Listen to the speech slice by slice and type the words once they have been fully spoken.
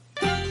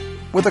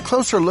with a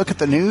closer look at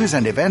the news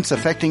and events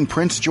affecting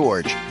Prince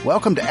George.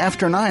 Welcome to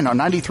After 9 on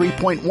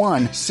 93.1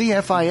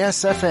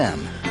 CFIS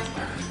FM.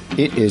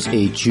 It is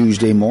a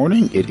Tuesday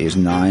morning. It is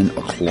 9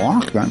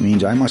 o'clock. That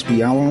means I must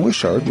be Alan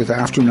Wishart with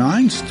After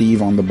 9.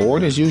 Steve on the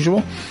board as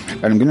usual.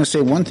 And I'm going to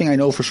say one thing I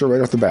know for sure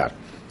right off the bat.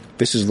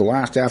 This is the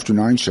last After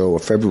 9 show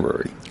of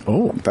February.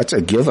 Oh. That's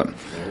a given.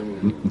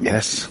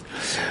 Yes.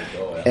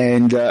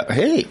 And,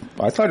 hey,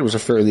 I thought it was a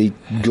fairly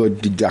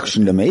good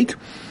deduction to make.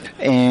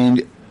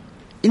 And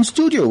in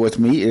studio with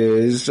me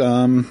is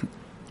Tim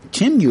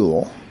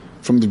Newell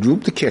from the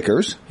group The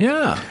Kickers.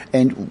 Yeah.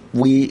 And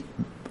we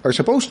are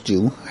supposed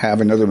to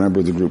have another member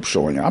of the group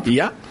showing up.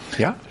 Yeah.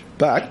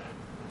 But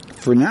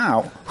for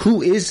now,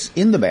 who is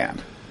in the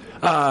band?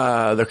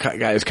 The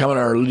guys coming,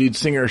 our lead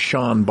singer,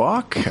 Sean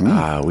Bach.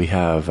 Mm-hmm. We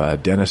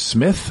have Dennis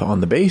Smith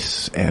on the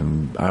bass,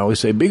 and I always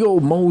say big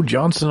old Mo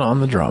Johnson on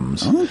the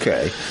drums.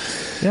 Okay.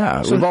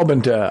 Yeah, so we've all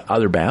been to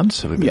other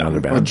bands. We've been in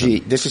other bands. Oh, gee,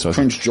 this is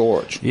Prince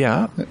George.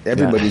 Yeah.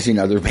 Everybody's in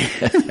other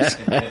bands.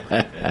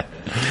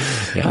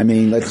 Yeah. I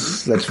mean,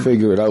 let's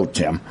figure it out,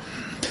 Tim.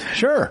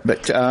 Sure.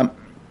 But,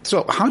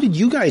 so how did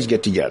you guys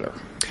get together?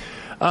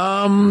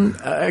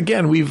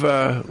 Again, we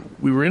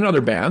were in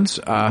other bands.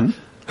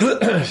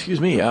 Excuse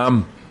me.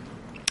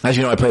 As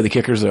you know, I play the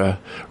Kickers,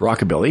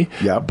 rockabilly.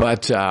 Yeah.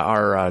 But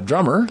our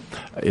drummer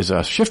is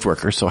a shift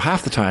worker, so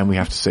half the time we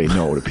have to say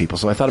no to people.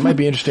 So I thought it might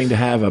be interesting to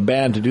have a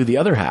band to do the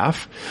other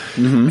half.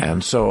 Mm-hmm.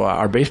 And so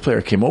our bass player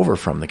came over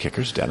from the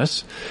Kickers,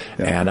 Dennis,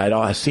 and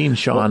I'd seen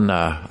Sean.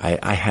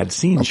 I had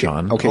seen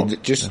Sean. Okay,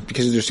 just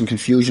because there's some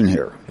confusion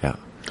here. Yeah.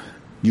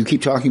 You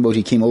keep talking about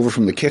he came over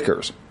from the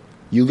Kickers.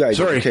 You guys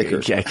are the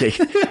Kickers. Okay.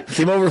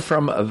 Came over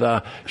from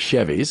the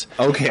Chevys.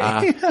 Okay.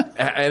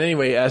 And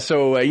anyway,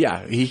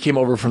 he came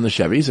over from the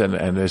Chevys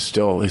and is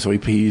still, so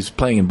he's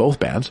playing in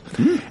both bands.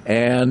 Mm.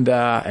 And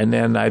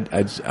then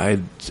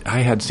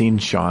I had seen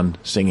Sean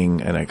singing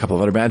in a couple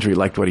of other bands where he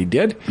liked what he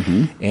did,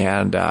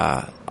 and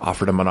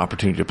offered him an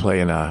opportunity to play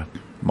in a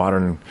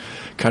modern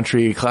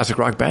country classic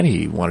rock band.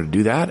 He wanted to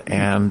do that.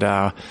 And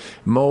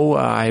Mo,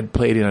 I had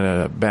played in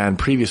a band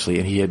previously,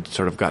 and he had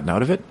sort of gotten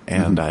out of it.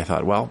 And I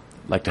thought, well,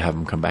 like to have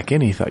him come back in.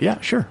 He thought, yeah,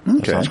 sure.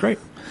 That sounds great.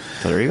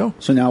 So there you go.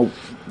 So now,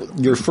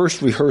 your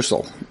first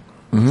rehearsal,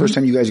 first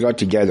time you guys got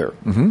together,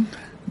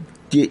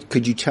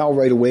 could you tell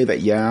right away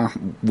that,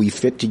 we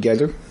fit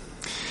together?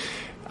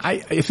 I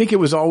think it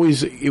was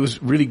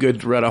really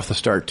good right off the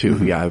start too.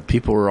 Mm-hmm. Yeah,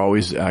 people were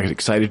always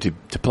excited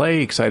to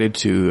play, excited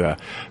to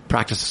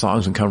practice the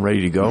songs and come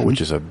ready to go,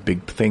 which is a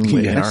big thing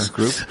in our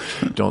group.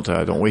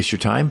 Don't waste your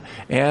time.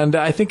 And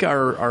I think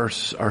our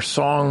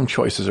song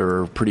choices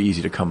are pretty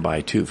easy to come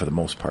by too, for the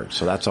most part.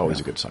 So that's always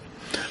a good sign.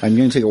 I'm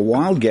going to take a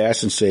wild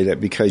guess and say that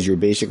because you're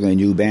basically a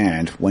new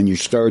band, when you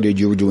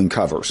started, you were doing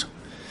covers.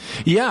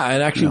 Yeah,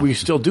 and actually we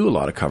still do a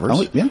lot of covers.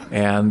 Oh, yeah.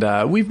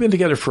 And we've been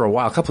together for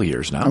a couple of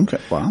years now. Okay,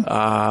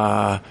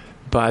 wow.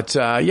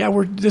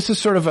 This is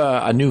sort of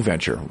a new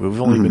venture.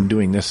 We've only been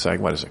doing this,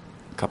 what is it,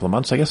 a couple of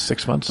months, I guess,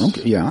 6 months?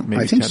 Okay, yeah,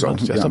 maybe I think 10 so.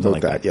 months, something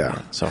like that.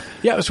 Yeah. So,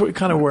 it's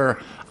kind of where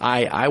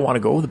I want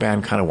to go, the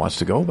band kind of wants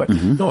to go, but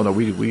no,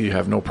 we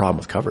have no problem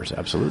with covers,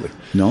 absolutely.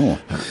 No.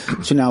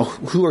 So now,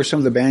 who are some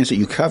of the bands that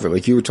you cover?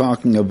 Like you were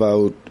talking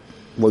about,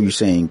 what you're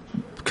saying,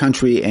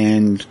 country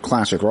and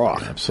classic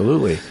rock.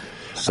 Absolutely.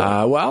 So.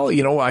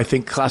 I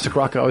think classic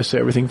rock, I always say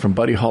everything from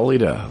Buddy Holly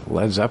to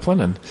Led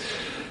Zeppelin. And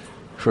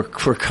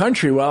for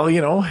country,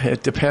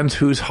 it depends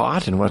who's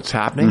hot and what's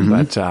happening.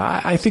 But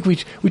I think we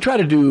try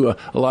to do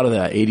a lot of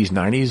the 80s,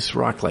 90s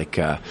rock, like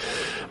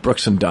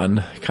Brooks and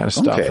Dunn kind of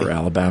stuff, or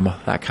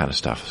Alabama, that kind of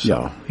stuff.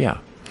 So, yeah.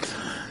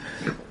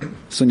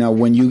 So now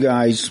how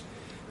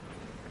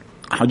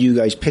do you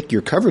guys pick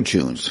your cover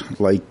tunes?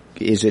 Like,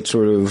 is it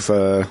sort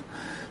of...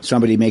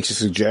 somebody makes a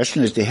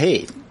suggestion as to,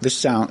 hey,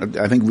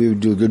 I think we would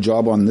do a good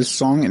job on this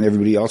song, and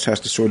everybody else has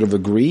to sort of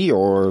agree,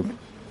 or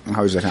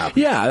how does that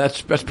happen? Yeah,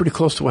 that's pretty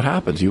close to what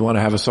happens. You want to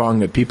have a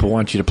song that people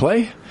want you to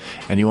play,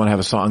 and you want to have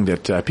a song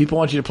that people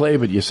want you to play,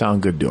 but you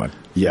sound good doing.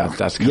 Yeah.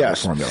 That's kind of the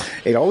formula.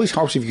 It always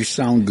helps if you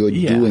sound good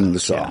doing the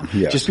song.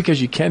 Yeah. Yes. Just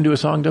because you can do a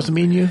song doesn't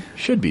mean you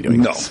should be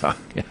doing the song.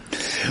 Yeah.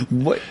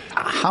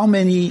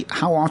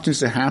 How often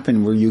does it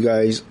happen where you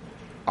guys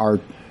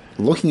are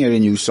looking at a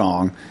new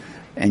song,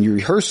 and you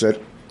rehearse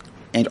it,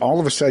 and all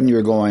of a sudden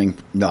you're going,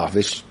 no,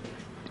 this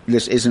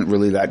isn't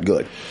really that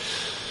good?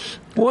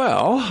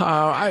 Well,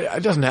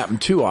 it doesn't happen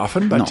too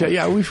often, but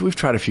we've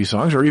tried a few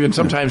songs, or even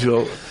sometimes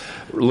we'll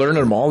learn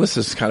them all. This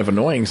is kind of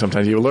annoying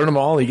sometimes. You learn them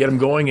all, you get them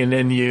going, and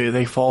then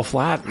they fall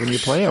flat when you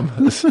play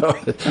them. So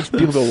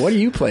people go, what are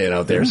you playing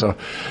out there? So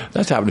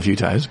that's happened a few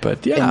times,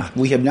 but yeah. And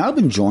we have now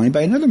been joined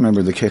by another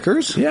member of the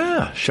Kickers.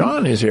 Yeah,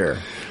 Sean is here.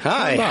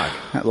 Hi.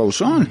 Hello,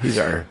 Sean. He's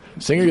our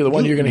singer. You're the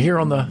one you're going to hear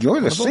on the... You're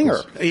the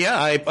singer.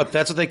 Yeah,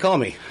 that's what they call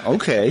me.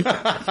 Okay.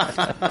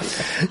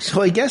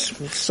 So I guess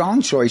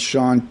song choice,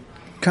 Sean,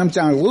 comes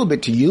down a little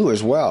bit to you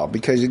as well,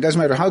 because it doesn't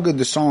matter how good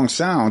the song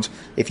sounds,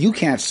 if you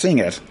can't sing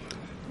it,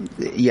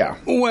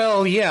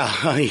 Well, yeah.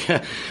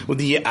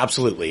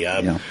 Absolutely.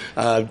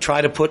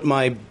 Try to put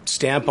my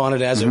stamp on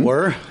it, as it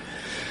were.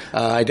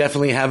 I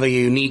definitely have a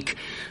unique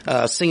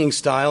singing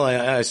style.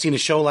 I seen a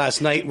show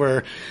last night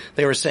where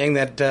they were saying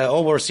that,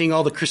 we're seeing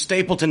all the Chris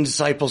Stapleton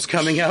disciples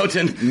coming out,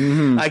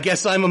 and I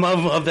guess I'm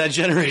of that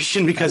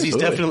generation because he's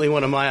definitely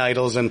one of my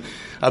idols and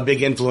a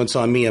big influence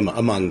on me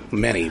among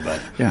many.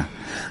 But yeah.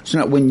 So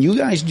now, when you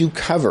guys do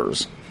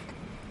covers,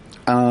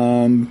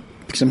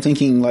 because I'm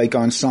thinking like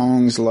on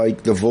songs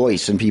like The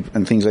Voice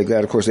and things like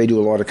that. Of course, they do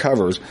a lot of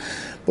covers,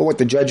 but what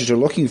the judges are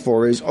looking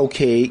for is,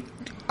 okay,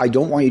 I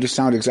don't want you to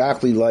sound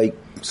exactly like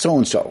so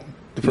and so,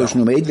 the person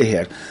who made the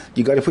hit.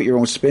 You got to put your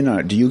own spin on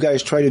it. Do you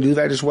guys try to do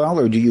that as well,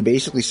 or do you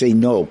basically say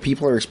no?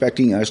 People are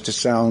expecting us to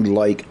sound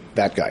like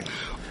that guy.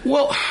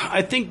 Well,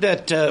 I think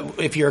that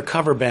if you're a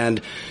cover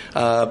band,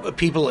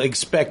 people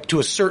expect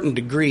to a certain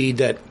degree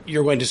that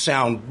you're going to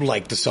sound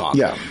like the song.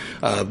 Yeah.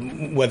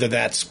 Whether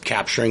that's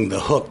capturing the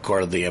hook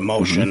or the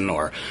emotion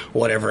or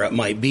whatever it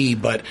might be.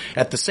 But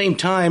at the same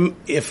time,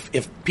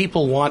 if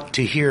people want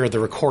to hear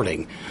the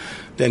recording,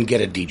 then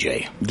get a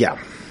DJ. Yeah.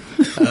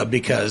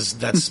 Because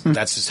that's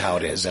just how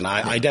it is. And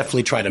I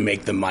definitely try to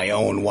make them my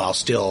own while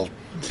still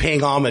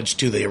paying homage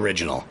to the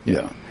original.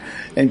 Yeah.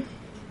 And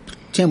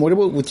Tim, what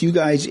about with you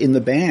guys in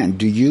the band?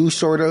 Do you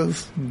sort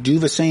of do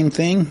the same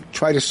thing?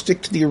 Try to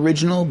stick to the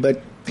original,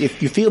 but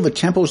if you feel the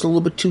tempo's a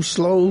little bit too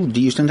slow,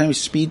 do you sometimes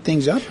speed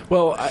things up?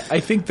 Well, I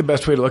think the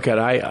best way to look at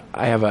it,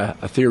 I have a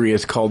theory,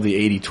 it's called the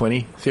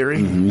 80-20 theory.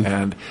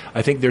 And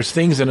I think there's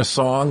things in a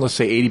song, let's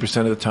say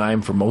 80% of the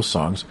time for most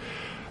songs.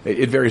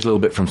 It varies a little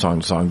bit from song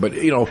to song, but,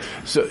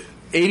 so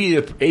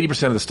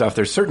 80% of the stuff,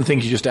 there's certain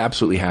things you just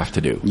absolutely have to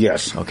do.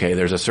 Yes. Okay,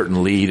 there's a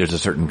certain lead, there's a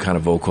certain kind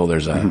of vocal,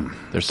 there's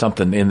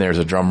something in there's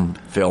a drum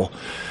fill.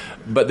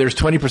 But there's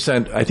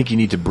 20% I think you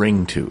need to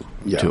bring to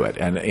it.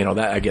 And,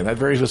 that, again, that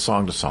varies with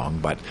song to song.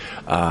 But,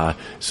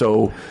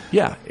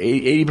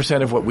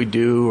 80% of what we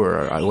do,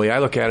 or the way I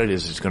look at it,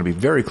 is it's going to be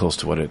very close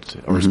to what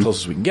as close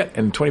as we can get,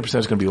 and 20% is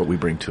going to be what we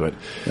bring to it.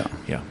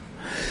 Yeah.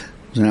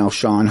 Now,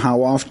 Sean,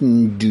 how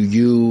often do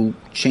you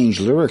change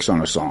lyrics on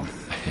a song?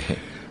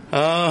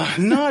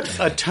 Not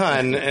a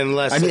ton,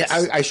 unless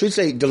I should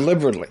say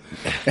deliberately.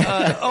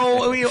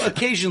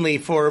 Occasionally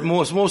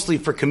mostly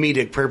for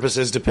comedic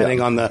purposes,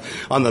 depending on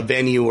the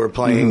venue we're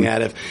playing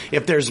at.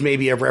 If there's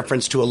maybe a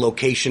reference to a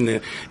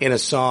location in a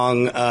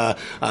song,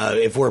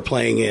 if we're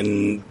playing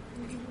in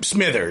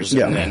Smithers,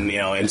 and then,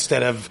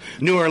 instead of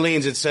New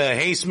Orleans, it's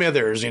hey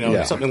Smithers,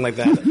 something like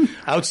that.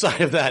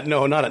 Outside of that,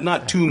 no,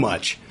 not too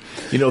much.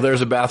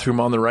 There's a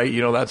bathroom on the right.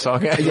 You know that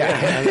song?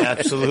 Yeah,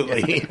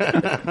 absolutely.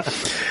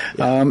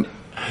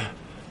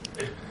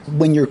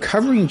 When you're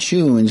covering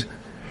tunes,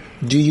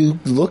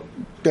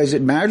 does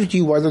it matter to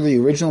you whether the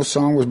original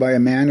song was by a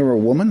man or a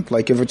woman?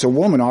 Like, if it's a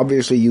woman,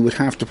 obviously you would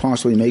have to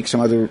possibly make some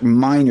other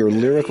minor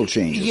lyrical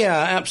changes. Yeah,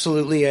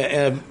 absolutely.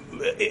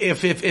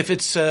 If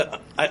it's,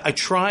 I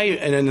try,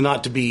 and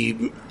not to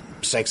be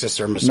sexist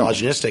or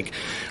misogynistic,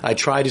 I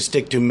try to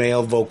stick to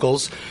male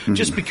vocals,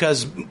 just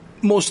because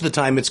most of the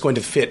time it's going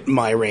to fit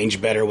my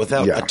range better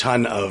without a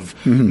ton of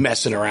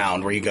messing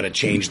around where you got to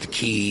change the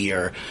key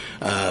or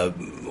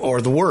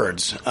the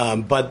words.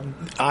 But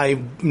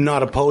I'm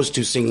not opposed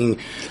to singing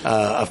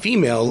a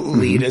female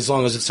lead as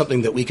long as it's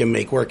something that we can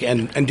make work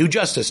and do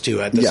justice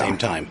to at the same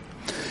time.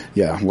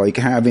 Yeah, like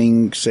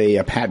having, say,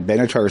 a Pat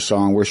Benatar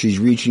song where she's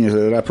reaching into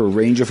the upper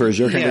range of hers.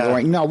 You're kind of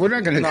going, no, we're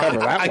not going to cover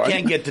that one. I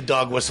can't get to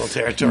dog whistle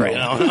territory.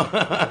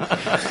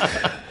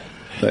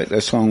 But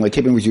a song like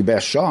Hit Me With Your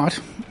Best Shot.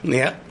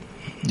 Yeah.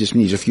 Just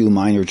needs a few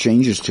minor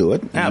changes to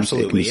it.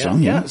 Absolutely,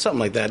 yeah. Something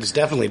like that is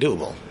definitely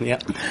doable. Yeah.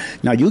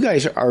 Now, you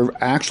guys are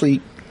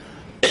actually,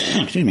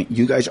 excuse me,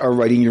 you guys are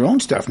writing your own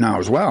stuff now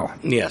as well.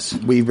 Yes.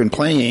 We've been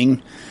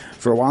playing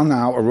for a while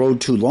now, A Road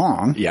Too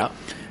Long. Yeah.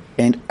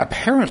 And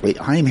apparently,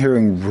 I'm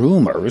hearing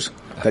rumors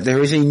that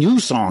there is a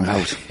new song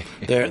out.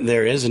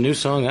 There is a new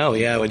song out.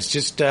 Yeah, it's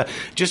just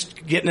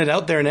getting it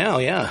out there now.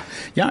 Yeah.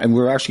 Yeah, and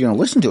we're actually going to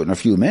listen to it in a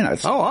few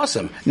minutes. Oh,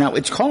 awesome! Now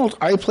it's called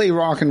 "I Play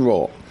Rock and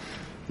Roll."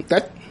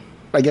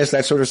 I guess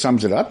that sort of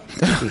sums it up.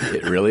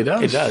 It really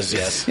does. It does.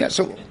 Yes. Yeah.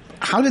 So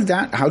how did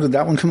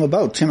that one come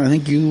about, Tim? I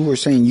think you were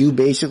saying you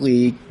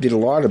basically did a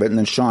lot of it, and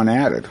then Sean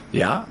added.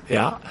 Yeah.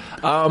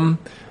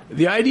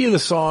 The idea of the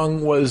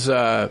song was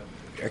I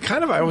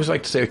always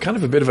like to say, kind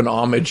of a bit of an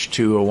homage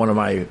to one of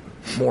my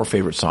more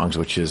favorite songs,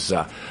 which is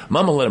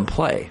Mama Let Him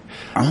Play.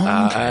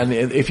 Oh, okay. And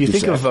if you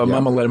think of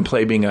Mama Let Him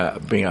Play being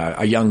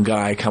a young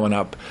guy coming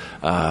up,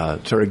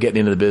 sort of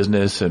getting into the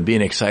business and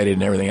being excited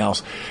and everything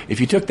else, if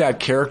you took that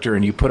character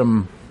and you put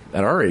him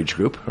at our age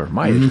group, or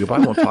my age group, I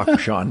won't talk for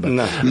Sean, but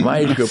my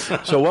age group.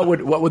 So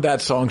what would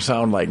that song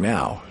sound like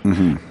now?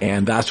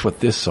 And that's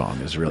what this song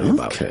is really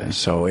about.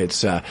 So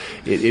it's it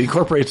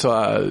incorporates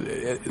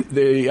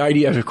the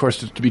idea, of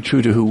course, to be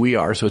true to who we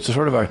are. So it's a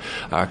sort of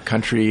a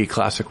country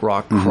classic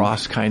rock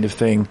cross kind of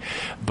thing.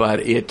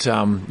 But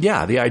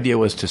the idea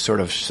was to sort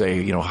of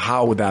say,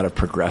 how would that have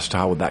progressed?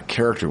 How would that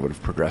character would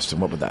have progressed,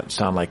 and what would that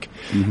sound like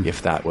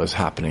if that was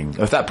happening?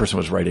 If that person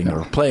was writing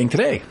or playing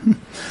today?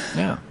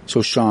 Yeah.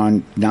 So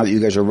Sean, now that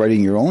you guys are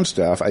writing your own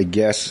stuff, I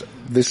guess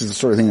this is the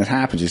sort of thing that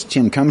happens is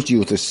Tim comes to you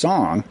with this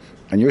song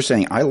and you're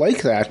saying, I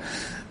like that,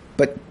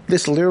 but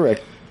this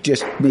lyric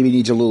just maybe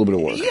needs a little bit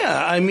of work.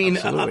 Yeah, I mean,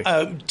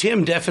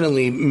 Tim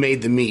definitely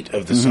made the meat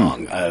of the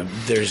song.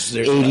 There's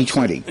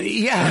 80-20.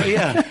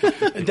 Yeah,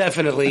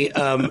 definitely.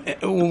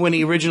 When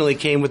he originally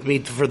came with me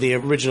for the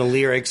original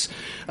lyrics,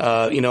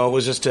 it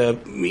was just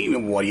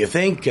what do you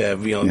think?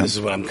 This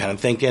is what I'm kind of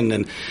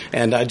thinking,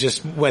 and I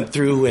just went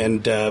through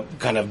and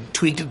kind of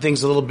tweaked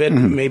things a little bit,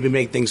 maybe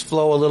make things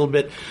flow a little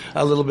bit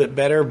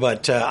better.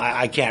 But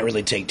I can't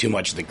really take too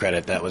much of the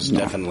credit. That was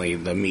definitely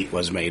the meat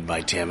was made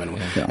by Tim,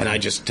 and I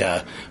just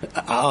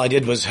all I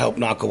did was help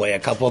knock away a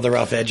couple of the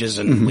rough edges,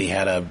 and we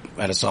had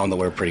a song that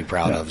we're pretty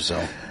proud of.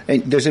 So,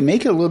 and does it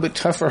make it a little bit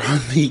tougher on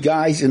the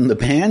guys in the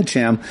band,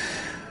 Tim,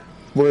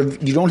 where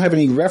you don't have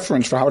any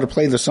reference for how to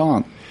play the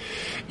song?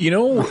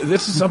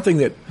 This is something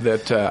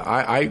that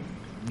I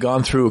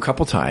gone through a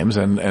couple times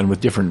and with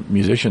different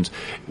musicians.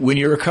 When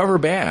you're a cover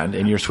band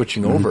and you're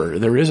switching over,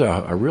 there is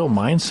a real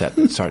mindset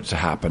that starts to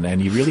happen, and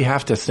you really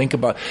have to think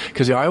about,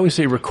 because I always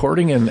say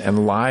recording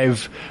and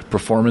live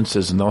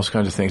performances and those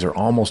kinds of things are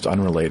almost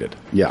unrelated.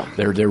 Yeah.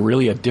 They're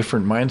really a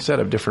different mindset,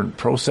 a different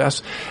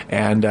process,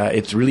 and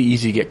it's really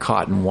easy to get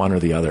caught in one or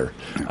the other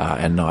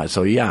and not.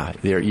 So yeah,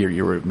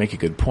 you make a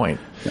good point.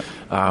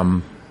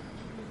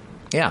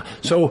 Yeah.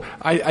 So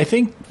I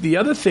think the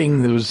other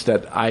thing was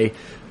that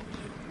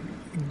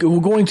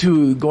going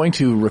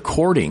to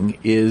recording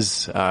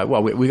is we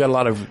got a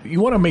lot of,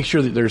 you want to make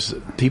sure that there's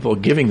people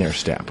giving their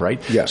stamp, right?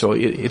 Yeah. So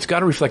it's got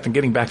to reflect, and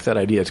getting back to that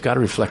idea, it's got to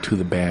reflect who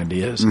the band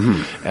is.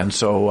 And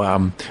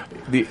so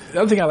the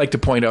other thing I like to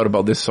point out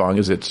about this song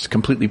is it's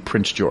completely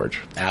Prince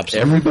George.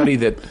 Absolutely. Everybody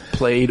that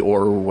played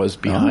or was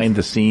behind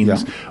the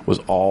scenes was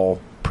all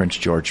Prince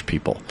George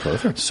people.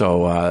 Perfect.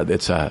 So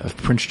it's a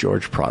Prince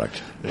George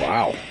product.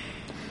 Wow.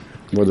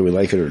 Whether we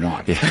like it or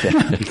not.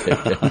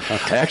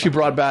 I actually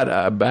brought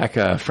back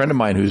a friend of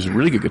mine who's a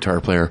really good guitar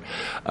player,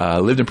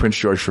 lived in Prince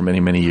George for many,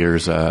 many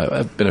years,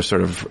 been a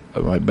sort of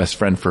my best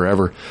friend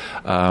forever.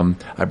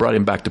 I brought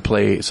him back to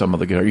play some of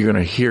the guitar. You're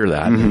going to hear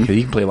that, because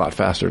he can play a lot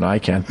faster than I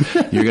can.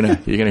 You're going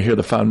to hear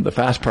the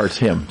fast part's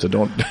him, so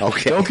don't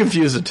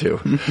confuse the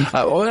two. The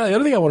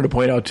other thing I wanted to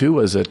point out too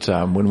was that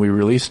when we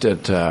released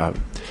it,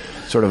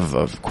 sort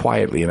of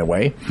quietly in a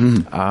way.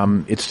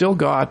 It's still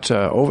got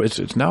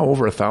it's now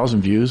over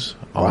 1,000 views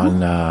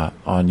on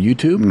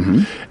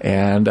YouTube,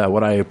 and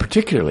what I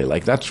particularly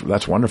like,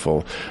 that's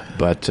wonderful.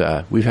 But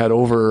we've had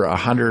over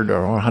 100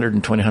 or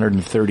 120,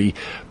 130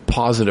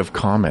 positive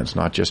comments,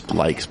 not just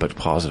likes, but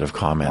positive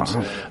comments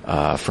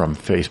from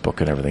Facebook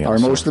and everything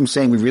else. Are most of them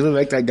saying we really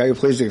like that guy who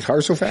plays the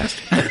guitar so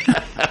fast?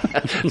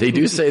 They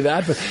do say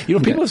that, but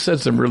people have said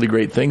some really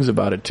great things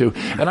about it too.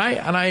 And I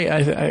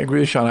agree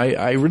with Sean.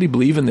 I really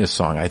believe in this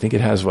song. I think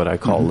it has what I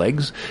call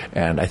legs,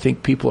 and I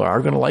think people are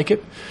going to like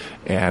it.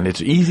 And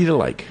it's easy to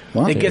like.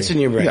 Well, it gets in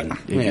your brain.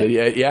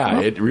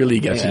 It really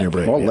gets in your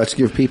brain. Well, let's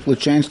give people a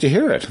chance to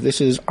hear it. This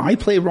is I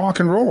Play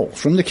Rock and Roll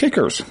from the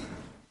Kickers.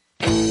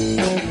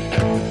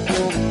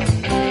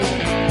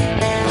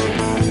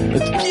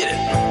 Let's get it.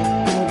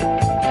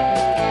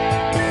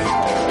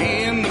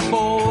 Me and the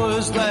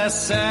boys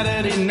last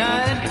Saturday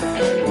night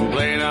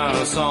playing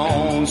our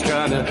songs,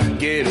 trying to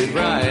get it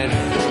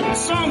right.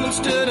 Someone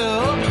stood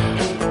up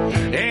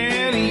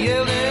and he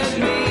yelled at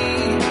me.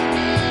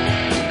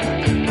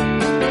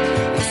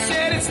 He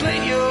said, "It's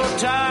late, you're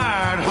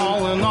tired,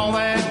 hauling all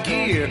that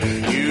gear.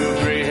 You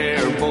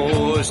gray-haired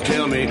boys,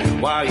 tell me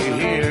why you're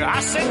here." I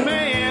said,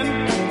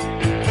 "Man,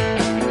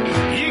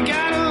 you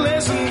gotta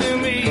listen to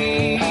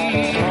me.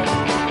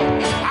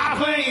 I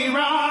play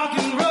rock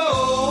and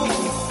roll.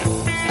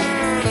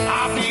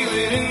 I feel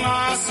it in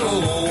my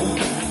soul.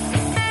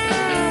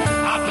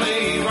 I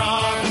play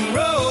rock and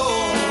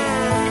roll.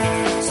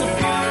 It's the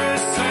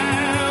purest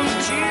sound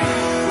that you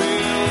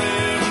will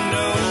ever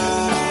know.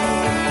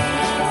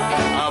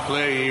 I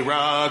play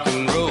rock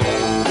and roll."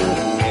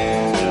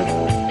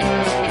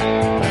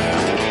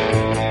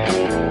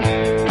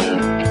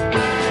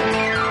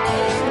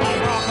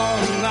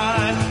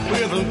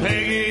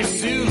 Peggy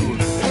Sue,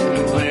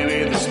 play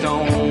me the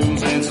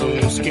Stones and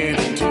some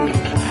Skinny too.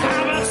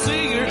 How about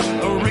Seeger,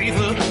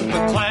 Aretha,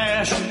 The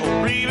Clash,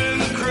 or even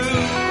the Crew?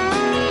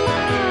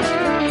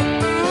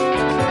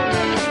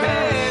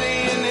 Betty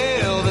and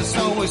Elvis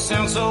always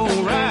sound so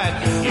right.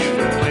 You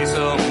can play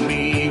some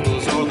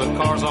Eagles or the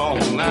Cars all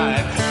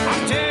night.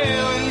 I'm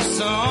telling you,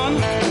 son,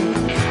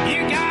 you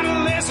gotta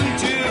listen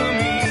to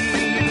me.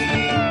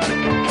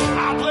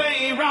 I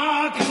play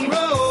rock and roll.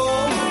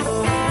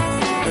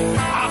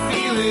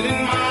 It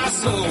in my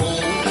soul.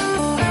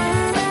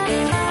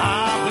 I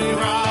play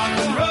rock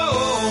and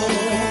roll.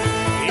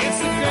 It's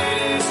the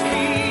greatest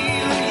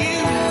feeling you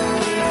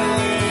will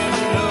ever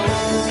know.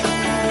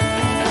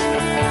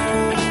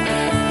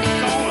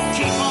 Gonna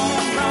keep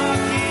on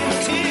rocking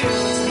till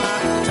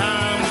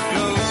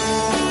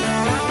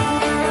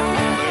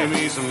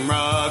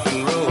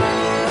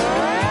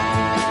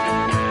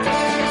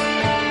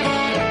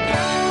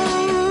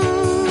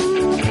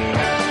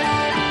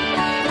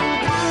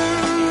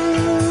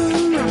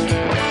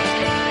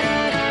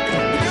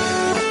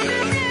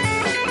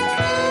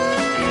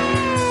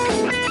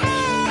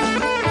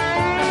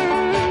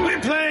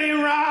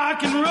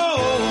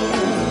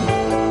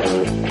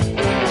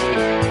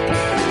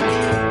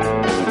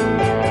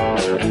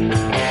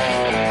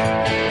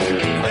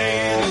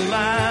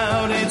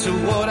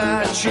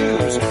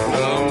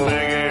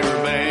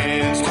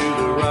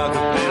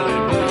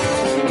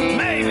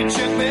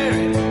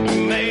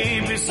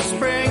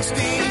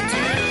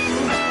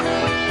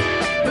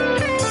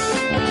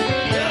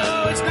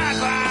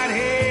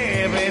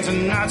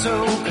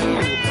so cool,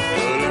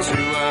 but it's who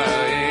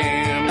I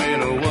am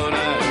and what I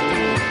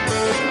do.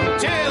 I'm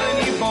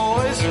telling you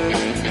boys,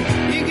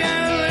 you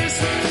gotta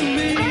listen to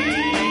me.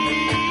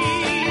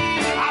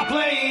 I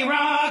play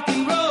rock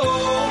and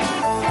roll,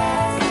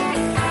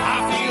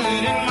 I feel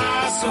it in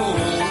my soul.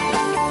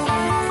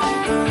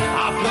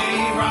 I play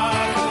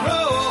rock and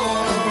roll,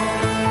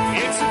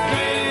 it's the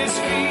greatest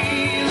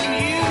feeling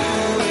you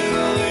will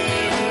ever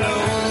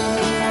know.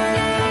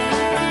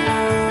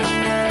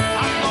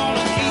 I'm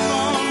gonna keep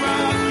on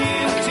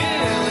rocking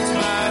till it's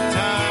my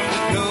time to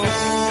go.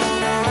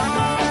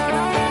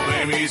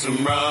 Play me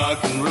some rock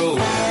and roll.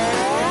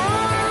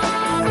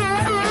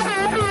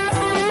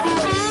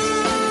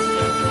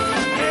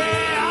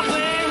 Yeah, I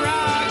play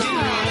rock and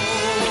roll.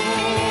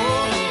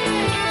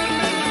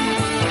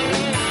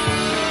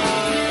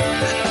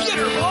 Get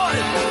her, boy!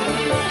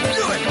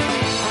 Do it!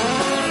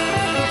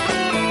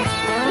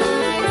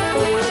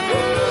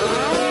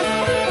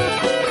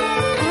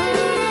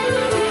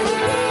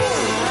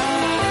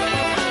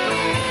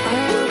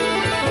 You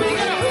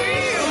gotta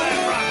feel that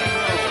rock and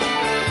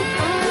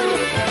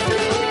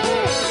roll.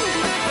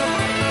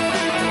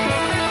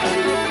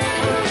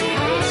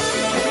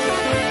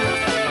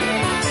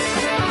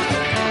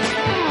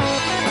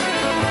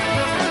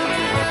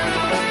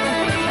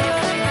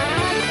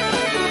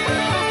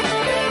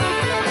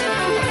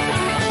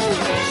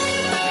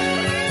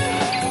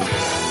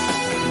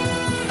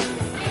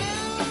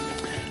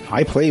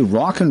 I play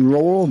rock and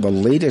roll, the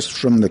latest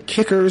from the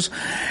Kickers.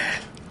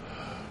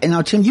 And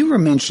now, Tim, you were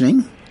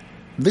mentioning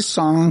this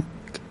song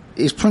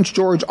is Prince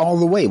George all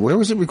the way. Where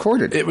was it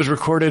recorded? It was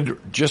recorded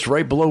just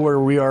right below where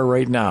we are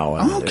right now.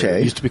 And Okay.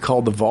 It used to be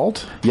called The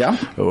Vault. Yeah.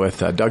 With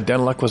Doug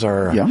Denluck was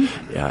our Yeah.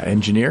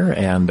 engineer.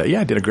 And,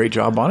 did a great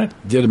job on it.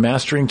 Did a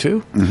mastering,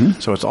 too.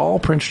 Mm-hmm. So it's all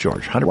Prince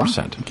George,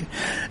 100%. Okay.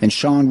 And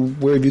Sean,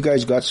 where have you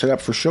guys got set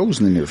up for shows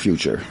in the near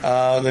future?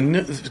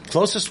 The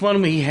closest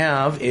one we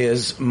have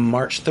is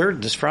March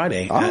 3rd, this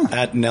Friday,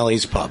 at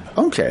Nellie's Pub.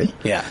 Okay.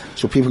 Yeah.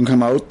 So people can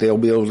come out, they'll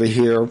be able to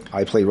hear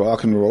I play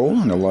rock and roll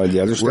and a lot of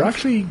the other We're stuff.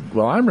 actually,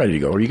 I'm ready to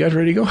go. Are you guys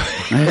ready to go?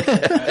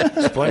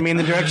 Just point me in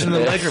the direction of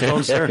the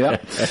microphone, sir. Yeah.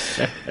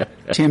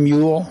 Tim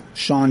Ewell,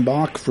 Sean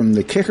Bach from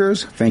the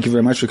Kickers, thank you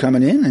very much for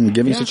coming in and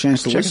giving us a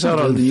chance to Check us listen out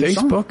to on the new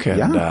song. Facebook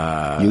and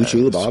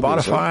YouTube,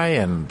 obviously.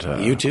 Spotify, and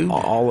YouTube.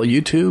 all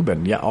YouTube,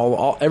 and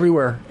all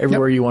everywhere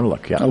you want to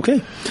look. Yeah. Okay.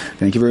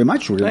 Thank you very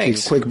much. We're going to take a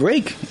Thanks. quick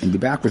break and be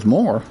back with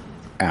more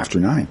after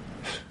 9.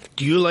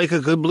 Do you like a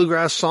good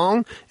bluegrass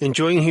song?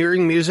 Enjoying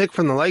hearing music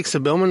from the likes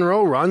of Bill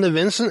Monroe, Rhonda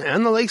Vincent,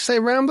 and the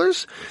Lakeside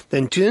Ramblers?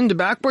 Then tune in to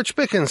Backporch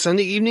Pickin'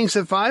 Sunday evenings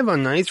at 5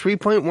 on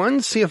 93.1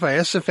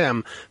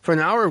 CFIS-FM for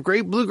an hour of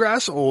great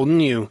bluegrass, old and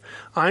new.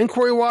 I'm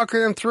Corey Walker,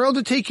 and I'm thrilled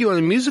to take you on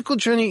a musical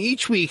journey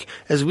each week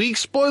as we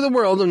explore the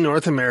world of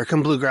North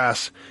American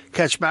bluegrass.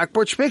 Catch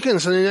Backporch Pickin'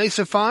 Sunday nights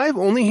at 5,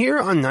 only here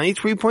on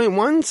 93.1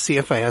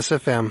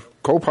 CFIS-FM.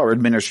 Copar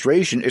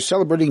Administration is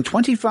celebrating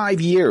 25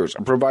 years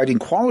of providing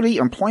quality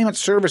employment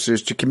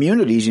services to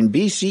communities in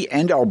BC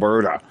and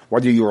Alberta.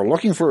 Whether you are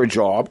looking for a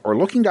job or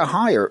looking to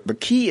hire, the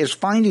key is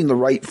finding the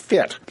right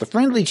fit. The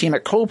friendly team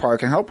at Copar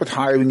can help with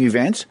hiring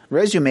events,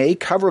 resume,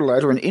 cover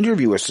letter, and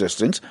interview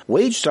assistance,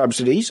 wage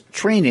subsidies,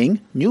 training,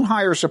 new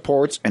hire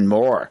supports, and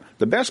more.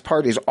 The best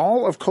part is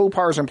all of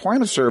Copar's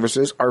employment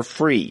services are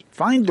free.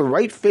 Find the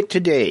right fit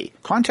today.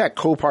 Contact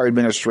Copar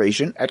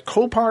Administration at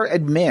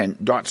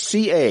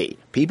coparadmin.ca.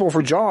 People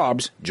for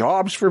jobs,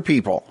 jobs for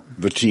people.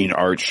 The Teen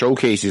Art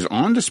Showcase is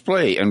on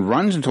display and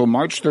runs until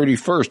March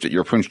 31st at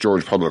your Prince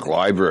George Public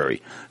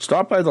Library.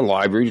 Stop by the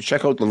library to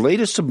check out the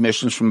latest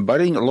submissions from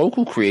budding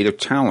local creative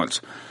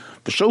talents.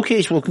 The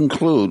showcase will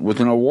conclude with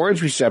an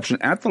awards reception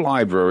at the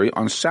library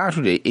on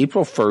Saturday,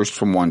 April 1st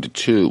from 1 to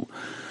 2.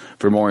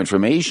 For more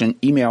information,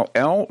 email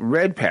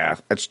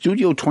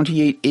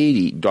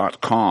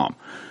lredpath@studio2880.com.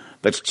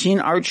 That's Teen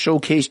Art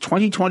Showcase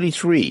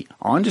 2023,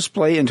 on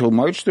display until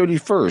March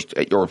 31st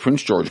at your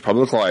Prince George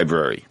Public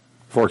Library.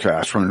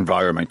 Forecast from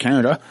Environment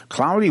Canada,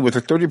 cloudy with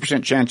a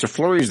 30% chance of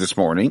flurries this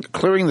morning,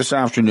 clearing this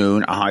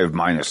afternoon, a high of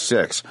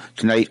 -6.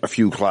 Tonight, a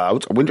few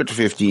clouds, a wind up to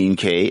 15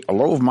 km, a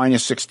low of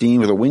 -16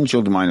 with a wind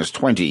chill to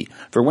 -20.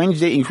 For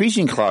Wednesday,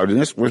 increasing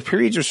cloudiness with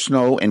periods of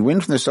snow and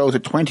wind from the south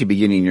at 20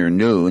 beginning near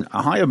noon,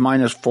 a high of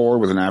 -4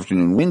 with an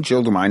afternoon wind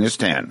chill to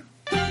 -10.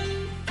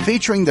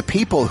 Featuring the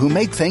people who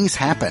make things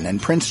happen in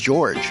Prince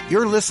George.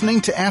 You're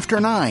listening to After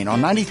 9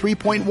 on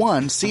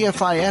 93.1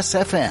 CFIS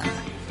FM.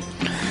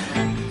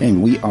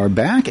 And we are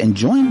back and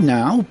joined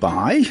now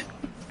by,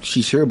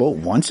 she's here about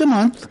once a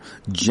month,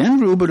 Jen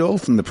Rubidoux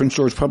from the Prince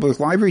George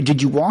Public Library.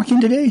 Did you walk in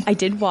today? I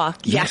did walk,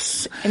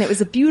 Yes. And it was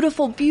a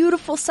beautiful,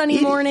 beautiful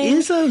sunny morning. It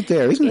is out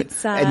there, isn't it?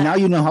 It's, And now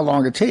you know how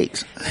long it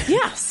takes.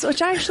 Yes,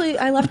 which I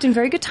left in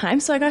very good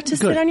time, so I got to Good.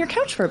 sit on your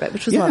couch for a bit,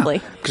 which was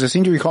lovely. Because I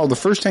seem to recall the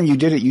first time you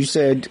did it, you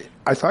said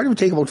I thought it would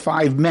take about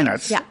 5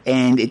 minutes, Yeah.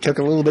 and it took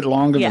a little bit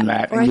longer than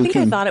that. Or and I you think I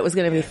came- thought it was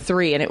going to be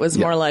 3, and it was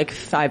more like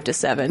 5 to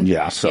 7.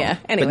 Yeah, so. Yeah,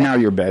 anyway. But now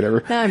you're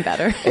better. Now I'm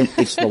better. And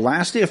it's the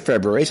last day of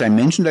February, as I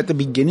mentioned at the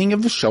beginning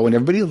of the show, and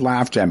everybody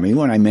laughed at me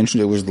when I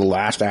mentioned it was the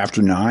last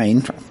after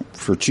 9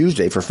 for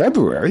Tuesday for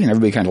February, and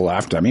everybody kind of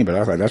laughed at me, but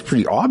I thought that's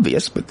pretty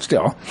obvious, but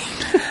still.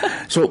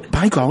 So,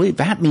 by golly,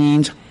 that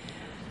means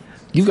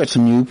you've got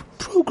some new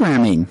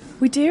programming.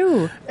 We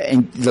do.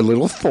 And the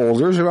little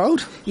folders are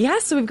out? Yeah,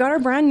 so we've got our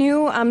brand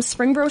new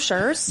spring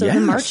brochures. So Yes.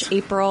 the March,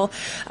 April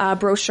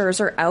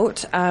brochures are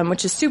out,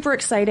 which is super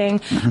exciting.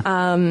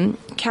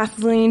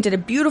 Kathleen did a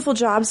beautiful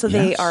job. So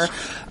they Yes.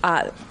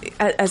 are,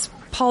 as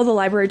Paul, the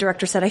library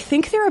director, said, I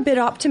think they're a bit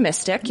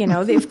optimistic. You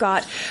know, they've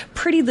got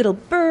pretty little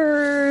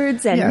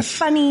birds and Yes.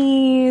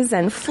 funnies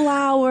and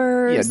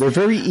flowers. Yeah, they're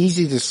very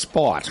easy to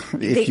spot.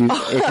 If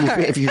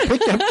you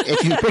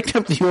picked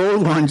up the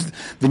old ones,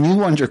 the new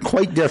ones are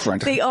quite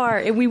different. They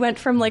are. We went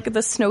from like the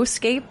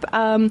snowscape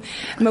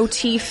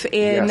motif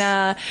in,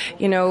 Yes.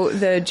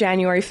 the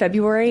January,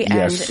 February,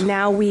 Yes. and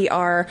now we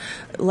are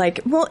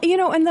like,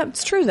 and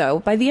that's true though.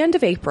 By the end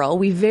of April,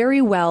 we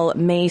very well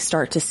may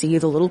start to see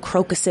the little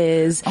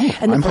crocuses,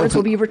 and the I'm birds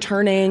will hoping- be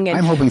returning. And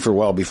I'm hoping for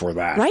well before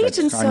that. Right, but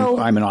and so-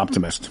 I'm an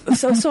optimist.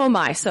 so am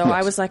I. So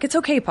I was like, it's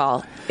okay,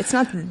 Paul. It's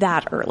not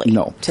that early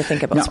No. to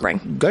think about Now,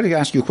 spring. Got to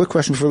ask you a quick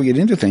question before we get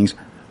into things.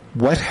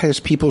 What has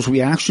people's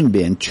reaction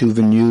been to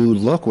the new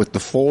look with the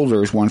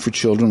folders, one for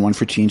children, one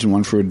for teens, and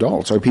one for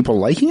adults? Are people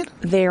liking it?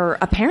 They're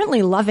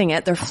apparently loving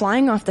it. They're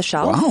flying off the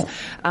shelf.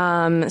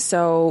 Wow.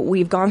 So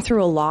we've gone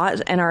through a lot,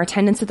 and our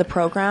attendance at the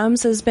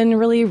programs has been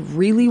really,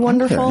 really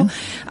wonderful.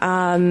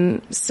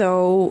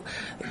 So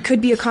could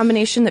be a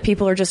combination that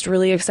people are just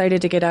really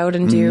excited to get out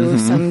and do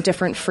some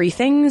different free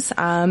things.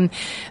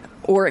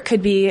 Or it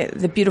could be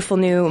the beautiful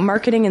new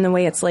marketing and the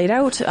way it's laid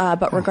out.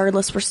 But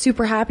regardless, we're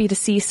super happy to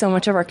see so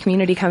much of our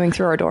community coming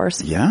through our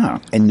doors. Yeah.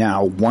 And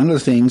now, one of the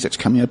things that's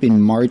coming up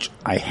in March,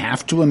 I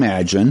have to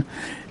imagine,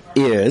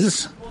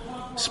 is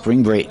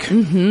spring break.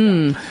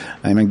 Mm-hmm.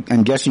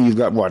 I'm guessing you've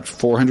got,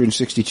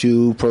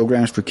 462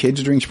 programs for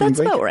kids during spring That's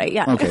break? about right,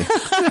 yeah. Okay.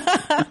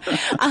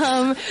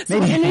 So Maybe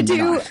we're going to do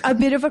not. a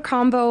bit of a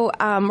combo.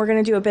 We're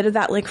going to do a bit of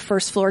that like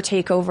first floor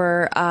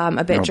takeover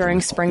a bit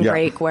during spring Yeah.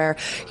 break where,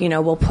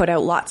 we'll put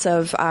out lots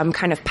of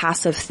kind of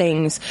passive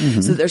things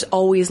so that there's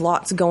always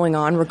lots going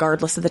on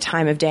regardless of the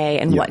time of day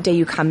and what day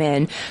you come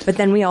in. But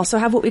then we also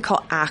have what we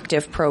call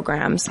active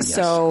programs. Yes.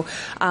 So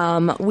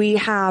we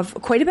have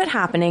quite a bit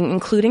happening,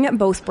 including at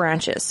both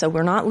branches. So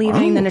we're not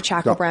leaving the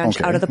Nechako branch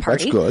okay. out of the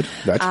party. That's good.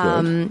 That's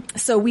good.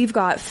 So we've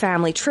got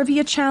family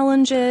trivia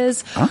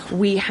challenges.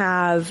 We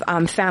have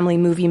family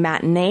movie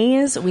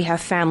matinees. We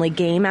have family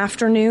game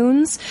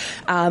afternoons.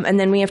 And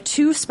then we have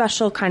two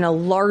special kind of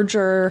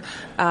larger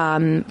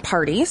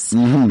parties.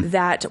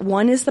 That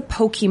one is the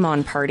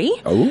Pokemon party.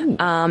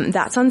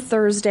 That's on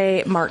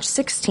Thursday, March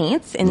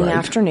 16th in the Right.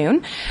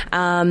 afternoon.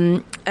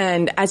 And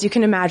as you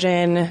can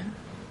imagine,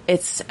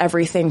 it's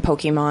everything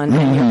Pokemon,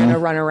 and you're going to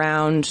run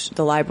around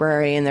the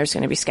library, and there's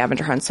going to be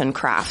scavenger hunts and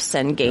crafts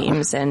and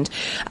games, and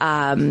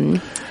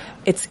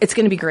it's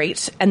going to be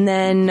great. And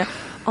then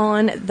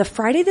on the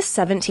Friday the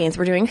 17th,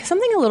 we're doing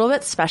something a little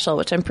bit special,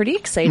 which I'm pretty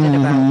excited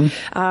about,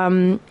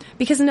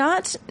 because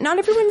not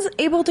everyone's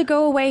able to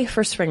go away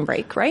for spring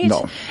break, right?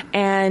 No.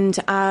 And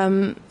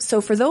so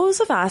for those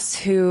of us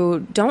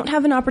who don't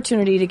have an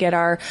opportunity to get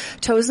our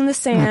toes in the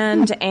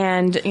sand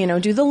and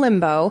do the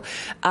limbo,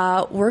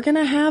 we're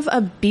gonna have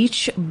a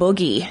beach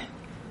boogie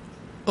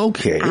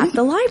Okay. at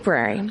the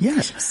library.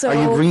 Yes. So Are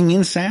you bringing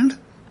in sand?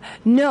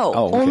 no,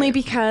 Oh, okay. only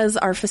because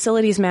our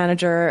facilities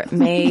manager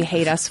may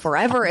hate us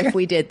forever if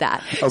we did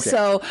that. Okay.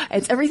 So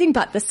it's everything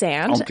but the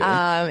sand,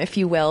 Okay. if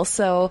you will.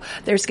 So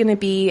there's going to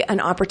be an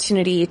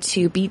opportunity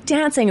to be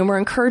dancing, and we're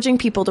encouraging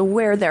people to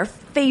wear their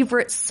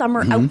favorite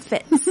summer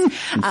outfits,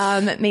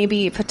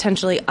 maybe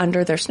potentially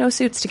under their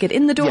snowsuits to get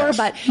in the door. Yes.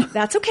 But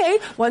that's okay.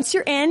 Once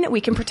you're in, we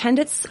can pretend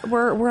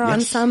we're on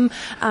Yes. some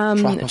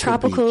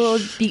Tropical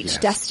beach Yes.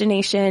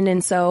 destination,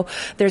 and so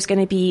there's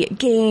going to be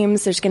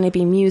games, there's going to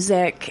be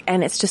music,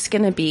 and it's just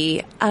going to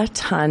be a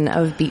ton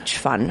of beach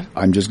fun.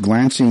 I'm just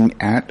glancing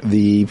at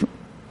the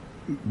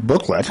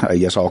booklet, I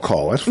guess I'll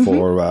call it,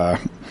 for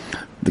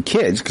the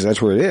kids, because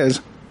that's where it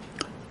is.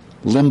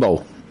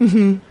 Limbo.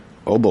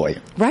 Oh, boy.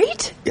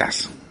 Right?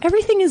 Yes.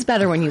 Everything is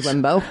better when you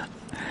limbo,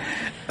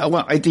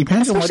 Well, it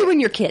depends on especially what... when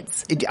you're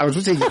kids. I was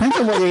going to say, it depends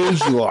on what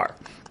age you are.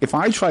 If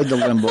I tried the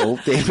limbo,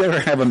 they better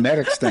have a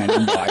medic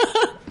standing by.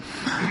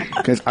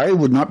 Because I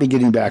would not be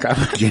getting back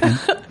up again.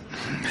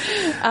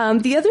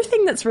 The other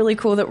thing that's really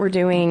cool that we're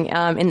doing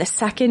in the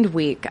second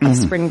week of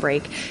spring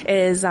break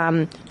is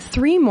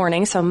 3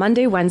 mornings, so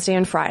Monday, Wednesday,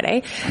 and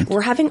Friday,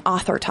 we're having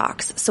author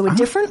talks. So a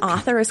different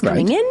author is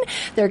coming Right. in.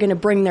 They're going to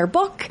bring their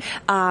book.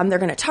 They're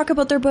going to talk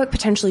about their book,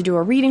 potentially do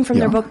a reading from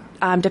their book.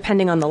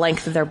 Depending on the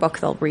length of their book,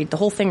 they'll read the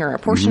whole thing or a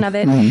portion of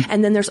it.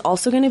 And then there's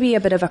also going to be a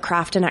bit of a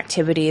craft and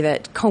activity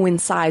that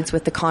coincides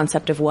with the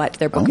concept of what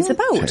their book is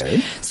about.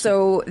 Okay.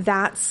 So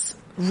that's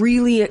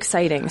really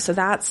exciting. So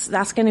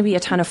that's going to be a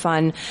ton of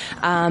fun,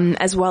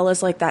 as well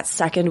as like that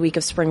second week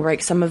of spring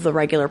break. Some of the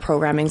regular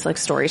programmings like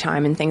story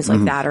time and things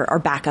like that are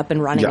back up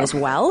and running as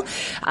well.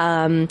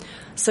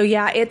 So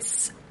yeah,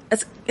 it's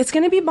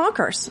going to be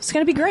bonkers. It's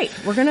going to be great.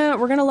 We're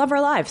going to love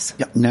our lives.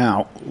 Yeah.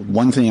 Now,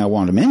 one thing I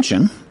want to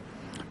mention,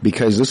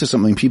 because this is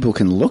something people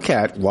can look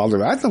at while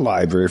they're at the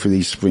library for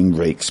these spring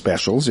break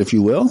specials, if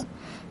you will,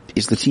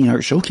 is the Teen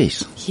Art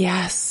Showcase.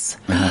 Yes.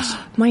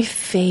 My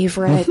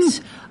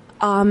favorite.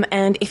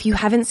 And if you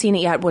haven't seen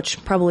it yet,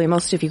 which probably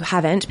most of you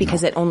haven't,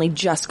 because it only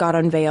just got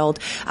unveiled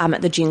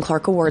at the Gene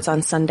Clark Awards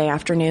on Sunday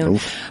afternoon.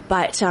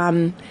 But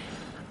now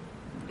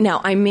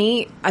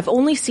I've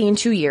only seen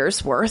 2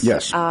 years worth.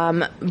 Yes.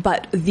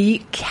 But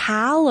the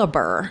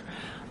caliber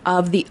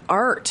of the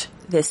art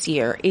this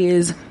year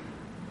is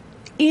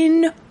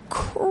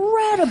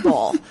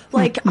incredible.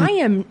 Like I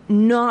am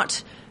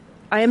not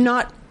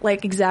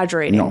like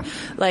exaggerating. No.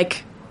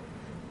 Like,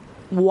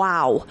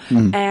 wow.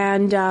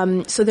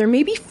 And so there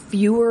may be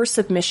fewer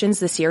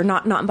submissions this year,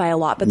 not by a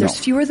lot, but there's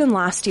fewer than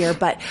last year.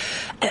 But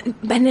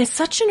and it's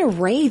such an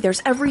array.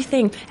 There's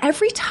everything,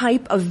 every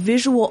type of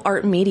visual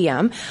art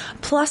medium.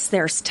 Plus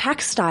there's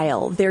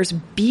textile, there's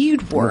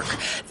beadwork,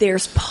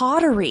 there's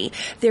pottery,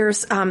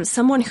 there's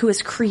someone who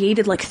has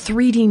created like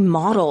 3D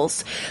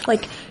models.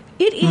 Like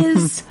it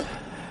is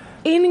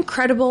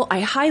incredible.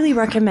 I highly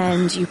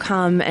recommend you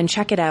come and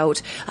check it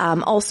out.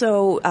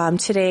 Also,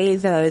 today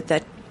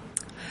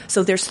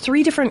so there's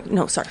 5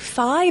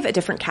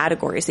 different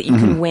categories that you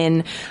can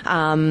win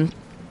an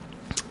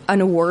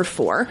award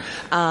for.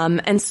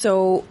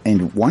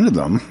 And one of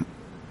them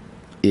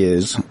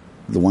is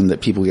the one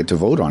that people get to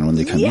vote on when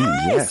they come in.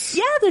 Yes.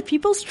 Yeah, the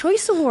People's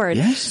Choice Award.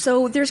 Yes.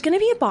 So there's going to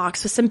be a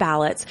box with some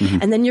ballots,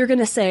 and then you're going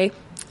to say,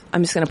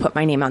 I'm just going to put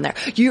my name on there.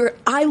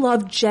 I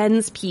love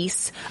Jen's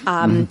piece.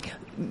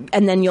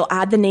 And then you'll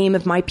add the name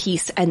of my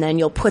piece, and then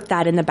you'll put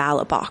that in the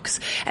ballot box.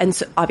 And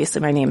so,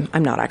 obviously, my name,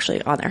 I'm not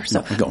actually on there.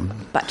 So,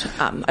 but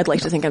I'd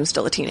like to think I'm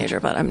still a teenager,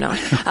 but I'm not.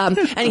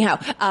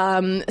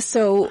 Anyhow,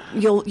 so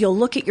you'll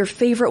look at your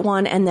favorite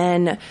one, and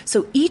then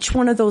so each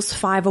one of those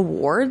 5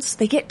 awards,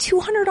 they get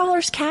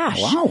 $200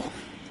 cash. Wow.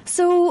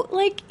 So,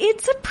 like,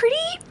 it's a pretty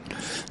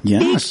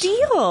big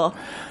deal.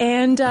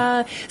 And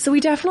so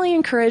we definitely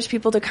encourage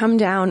people to come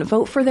down,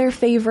 vote for their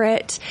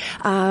favorite.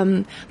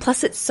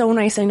 Plus, it's so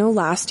nice. I know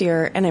last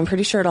year, and I'm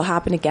pretty sure it'll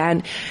happen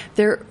again,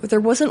 there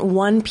wasn't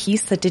one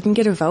piece that didn't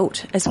get a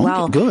vote as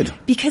well. Good.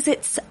 Because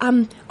it's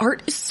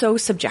art is so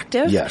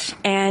subjective. Yes.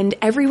 And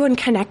everyone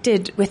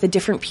connected with a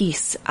different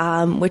piece,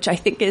 which I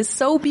think is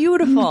so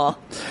beautiful.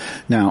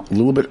 Now, a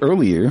little bit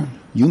earlier,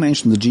 you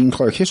mentioned the Gene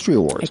Clark History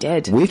Awards. I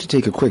did. We have to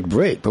take a quick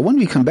break, but when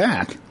we come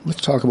back,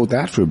 let's talk about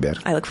that for a bit.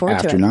 I look forward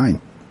to it. After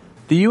 9.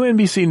 The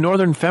UNBC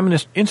Northern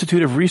Feminist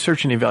Institute of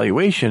Research and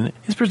Evaluation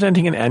is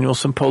presenting an annual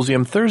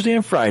symposium Thursday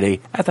and Friday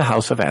at the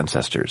House of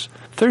Ancestors.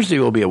 Thursday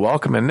will be a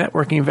welcome and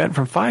networking event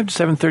from 5 to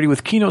 7:30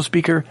 with keynote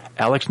speaker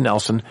Alex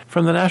Nelson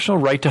from the National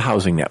Right to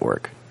Housing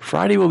Network.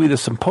 Friday will be the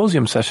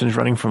symposium sessions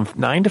running from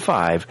 9 to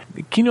 5.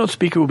 The keynote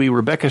speaker will be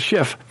Rebecca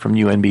Schiff from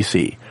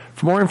UNBC.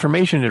 For more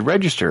information and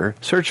register,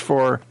 search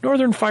for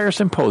Northern Fire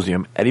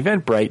Symposium at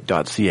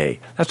eventbrite.ca.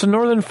 That's the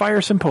Northern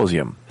Fire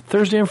Symposium,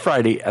 Thursday and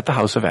Friday at the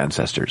House of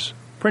Ancestors.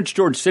 Prince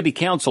George City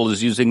Council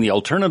is using the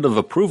alternative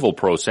approval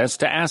process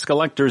to ask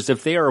electors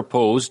if they are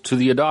opposed to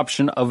the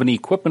adoption of an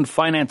equipment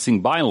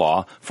financing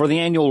bylaw for the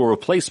annual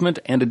replacement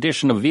and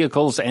addition of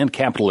vehicles and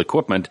capital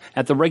equipment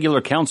at the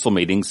regular council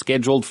meeting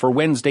scheduled for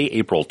Wednesday,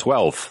 April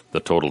 12th. The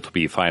total to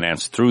be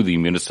financed through the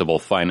Municipal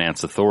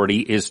Finance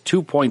Authority is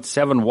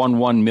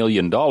 $2.711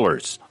 million.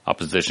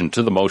 Opposition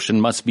to the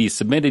motion must be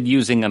submitted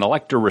using an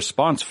elector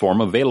response form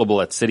available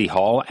at City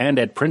Hall and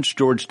at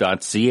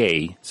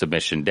princegeorge.ca.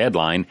 Submission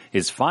deadline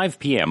is 5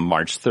 p.m.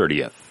 March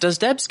 30th. Does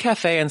Deb's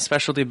Cafe and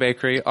Specialty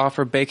Bakery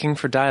offer baking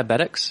for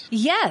diabetics?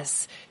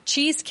 Yes.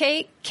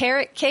 Cheesecake,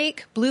 carrot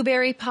cake,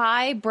 blueberry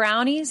pie,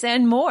 brownies,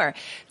 and more.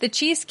 The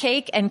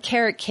cheesecake and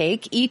carrot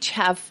cake each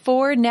have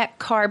 4 net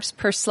carbs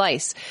per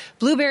slice.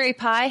 Blueberry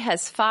pie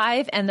has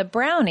 5, and the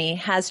brownie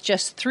has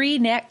just 3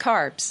 net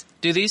carbs.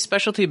 Do these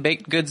specialty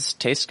baked goods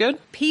taste good?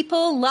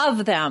 People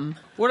love them.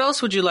 What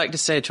else would you like to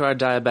say to our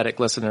diabetic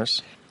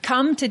listeners?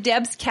 Come to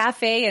Deb's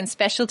Cafe and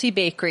Specialty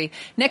Bakery,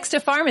 next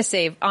to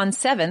Pharmasave on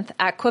 7th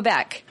at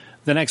Quebec.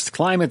 The next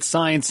Climate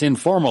Science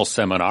Informal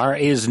Seminar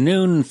is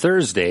noon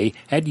Thursday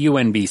at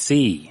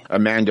UNBC.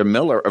 Amanda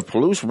Miller of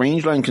Palouse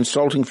Rangeland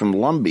Consulting from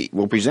Lumbee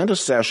will present a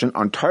session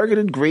on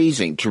targeted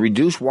grazing to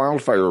reduce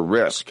wildfire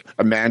risk.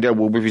 Amanda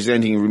will be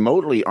presenting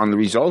remotely on the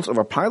results of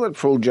a pilot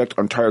project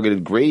on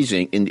targeted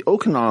grazing in the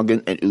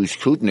Okanagan and Oost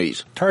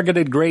Kootenays.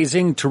 Targeted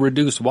grazing to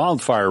reduce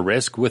wildfire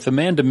risk with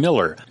Amanda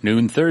Miller,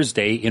 noon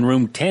Thursday in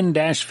room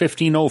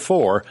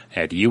 10-1504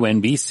 at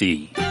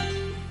UNBC.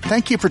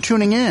 Thank you for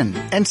tuning in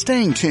and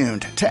staying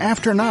tuned to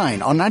After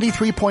 9 on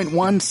 93.1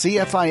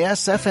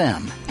 CFIS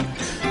FM.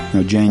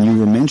 Now, Jen, you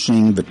were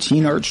mentioning the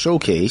Teen Art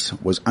Showcase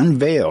was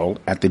unveiled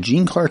at the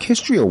Gene Clark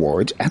History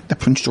Awards at the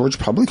Prince George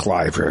Public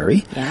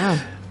Library. Yeah.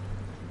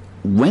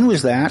 When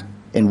was that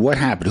and what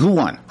happened? Who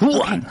won? Who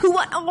won? Who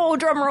won? Oh,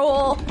 drum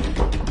roll.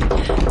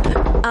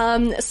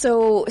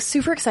 So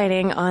super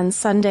exciting. On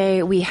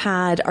Sunday, we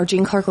had our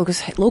Gene Clark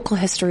Local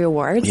History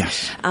Awards.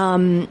 Yes.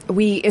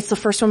 It's the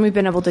first one we've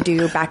been able to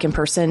do back in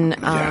person.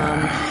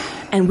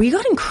 And we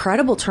got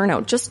incredible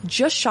turnout, just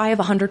shy of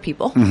 100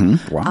 people,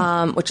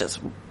 Wow. which is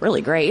really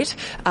great,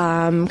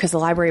 because the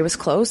library was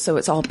closed, so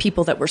it's all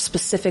people that were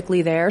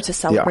specifically there to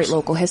celebrate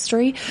local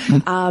history.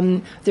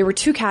 There were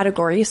 2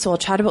 categories, so I'll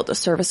chat about the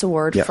Service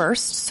Award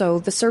first. So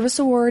the Service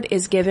Award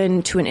is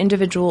given to an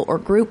individual or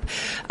group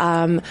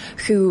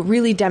who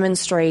really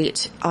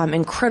demonstrate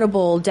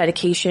incredible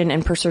dedication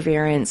and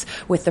perseverance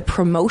with the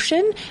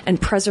promotion and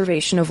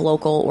preservation of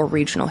local or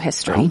regional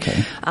history.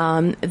 Okay.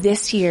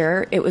 This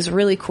year, it was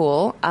really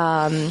cool.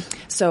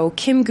 So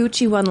Kim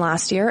Gucci won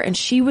last year, and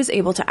she was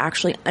able to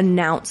actually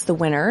announce the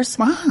winners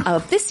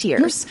of this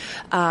year's,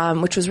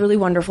 which was really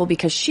wonderful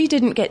because she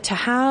didn't get to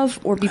have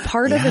or be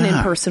part of an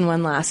in-person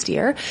one last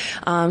year.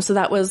 So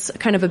that was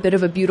kind of a bit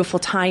of a beautiful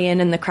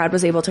tie-in, and the crowd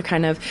was able to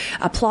kind of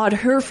applaud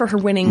her for her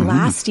winning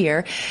last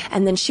year.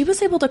 And then she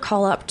was able to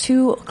call up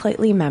 2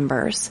 Claytley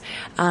members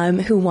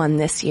who won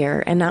this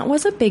year, and that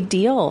was a big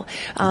deal.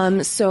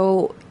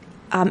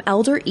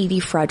 Elder Edie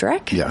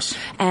Frederick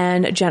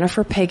and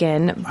Jennifer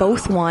Piggin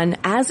both won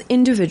as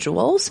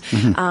individuals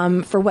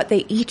for what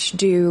they each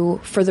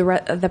do for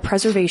the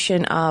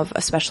preservation of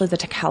especially the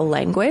Takal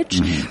language,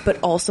 but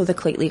also the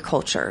Claytley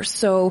culture.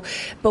 So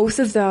both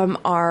of them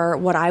are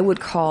what I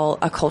would call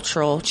a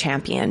cultural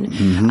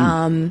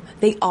champion.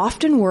 They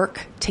often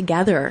work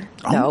together,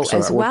 though, so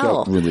as that worked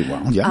well. out really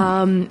well.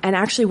 Yeah. And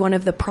actually, one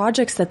of the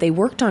projects that they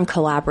worked on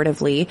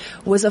collaboratively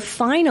was a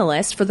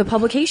finalist for the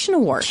Publication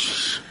Award.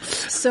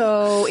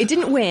 So it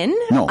didn't win,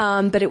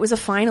 but it was a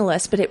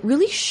finalist. But it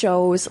really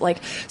shows,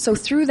 so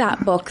through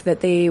that book that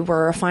they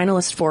were a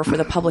finalist for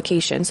the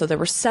publication, so there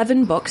were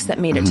 7 books that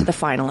made it to the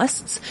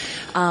finalists.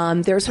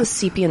 Theirs was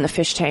Sepia and the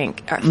Fish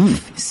Tank.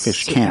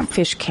 Fish Camp.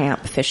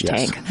 Fish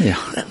Tank. Yeah.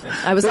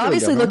 I was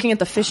obviously looking at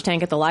the Fish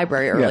Tank at the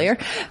library earlier,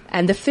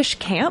 and the Fish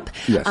Camp.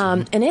 Yes.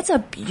 And it's a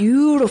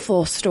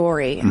beautiful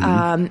story.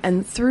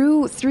 And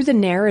through the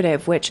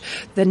narrative, which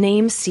the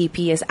name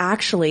Sepia is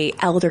actually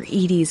Elder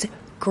Edie's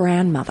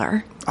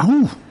grandmother.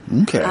 Oh,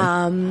 okay.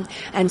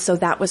 And so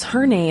that was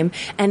her name,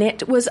 and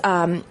it was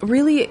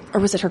really, or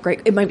was it her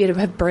great? It might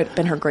have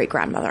been her great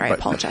grandmother. I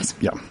apologize.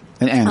 Yeah,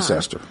 an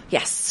ancestor.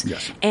 Yes.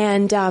 Yes.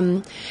 And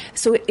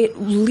so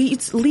it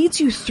leads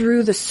you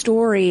through the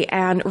story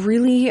and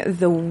really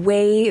the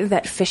way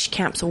that fish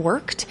camps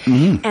worked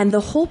and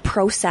the whole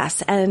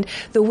process and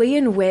the way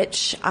in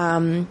which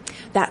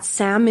that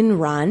salmon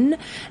run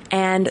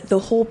and the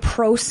whole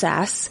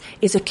process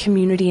is a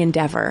community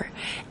endeavor.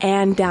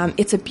 And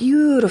it's a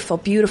beautiful,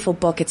 beautiful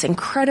book. It's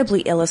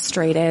incredibly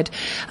illustrated.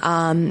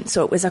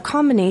 So it was a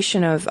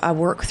combination of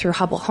work through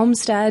Hubble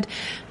Homestead,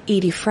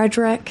 Edie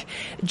Frederick,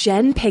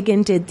 Jen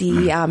Piggin did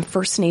the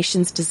First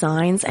Nations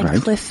designs,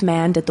 and Cliff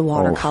Mann did the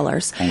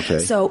watercolors. Okay.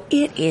 So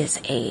it is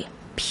a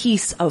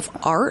piece of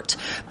art,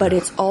 but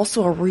it's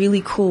also a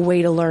really cool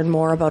way to learn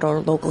more about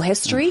our local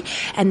history.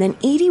 And then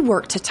Edie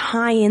worked to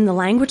tie in the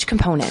language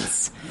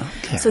components.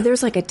 Okay. So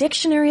there's like a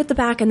dictionary at the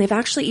back, and they've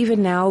actually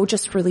even now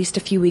just released a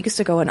few weeks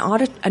ago an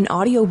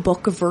audio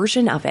book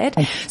version of it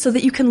so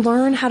that you can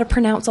learn how to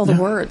pronounce all the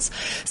words.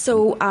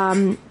 So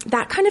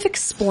that kind of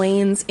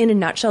explains, in a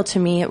nutshell to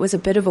me, it was a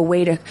bit of a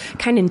way to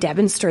kind of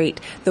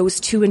demonstrate those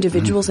 2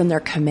 individuals and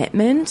their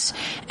commitment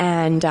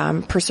and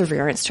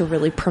perseverance to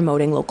really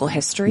promoting local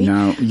history.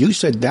 Now, you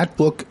said that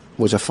book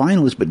was a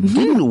finalist but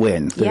didn't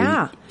win.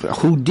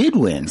 Who did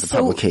win the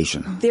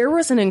publication? There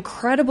was an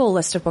incredible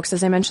list of books.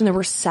 As I mentioned, there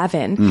were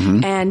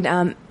 7,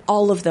 and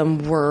all of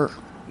them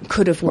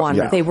could have won.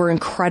 Well, They were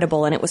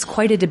incredible, and it was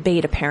quite a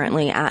debate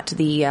apparently at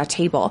the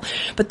table.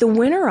 But the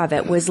winner of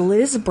it was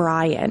Liz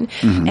Bryan,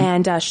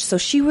 and so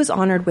she was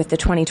honored with the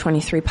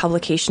 2023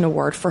 Publication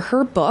Award for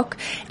her book,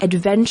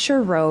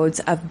 Adventure Roads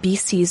of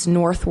BC's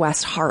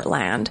Northwest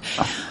Heartland.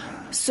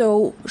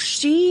 So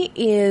she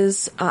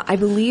is, I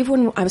believe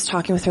when I was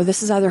talking with her,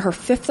 this is either her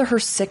 5th or her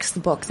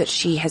 6th book that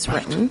she has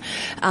written.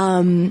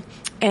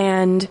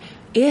 And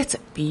it's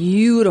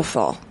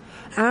beautiful.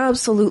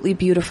 Absolutely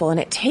beautiful. And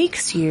it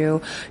takes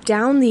you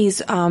down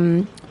these,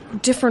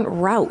 different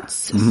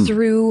routes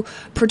through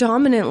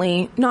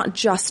predominantly, not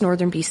just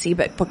northern BC,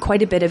 but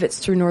quite a bit of it's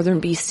through northern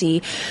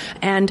BC.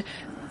 And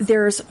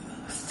there's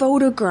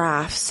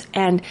photographs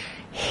and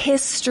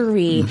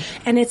history,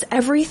 and it's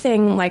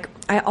everything. Like,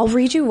 I'll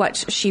read you what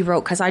she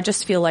wrote, because I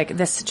just feel like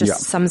this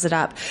just sums it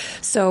up.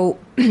 So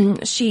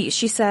she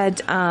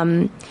said,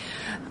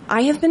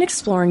 I have been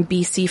exploring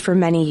BC for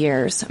many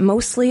years,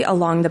 mostly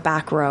along the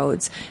back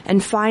roads,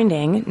 and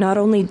finding not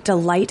only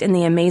delight in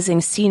the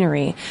amazing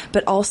scenery,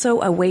 but also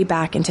a way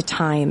back into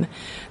time.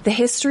 The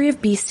history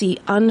of BC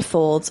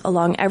unfolds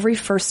along every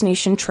First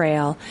Nation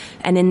trail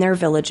and in their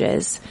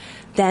villages.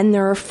 Then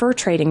there are fur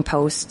trading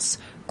posts,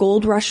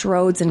 gold rush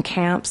roads and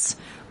camps,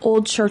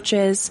 old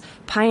churches,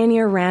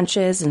 pioneer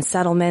ranches and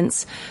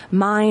settlements,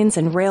 mines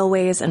and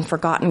railways and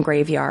forgotten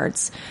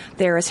graveyards.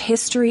 There is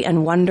history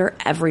and wonder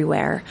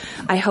everywhere.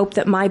 I hope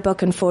that my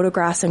book and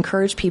photographs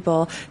encourage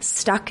people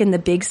stuck in the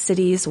big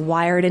cities,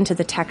 wired into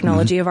the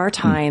technology of our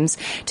times,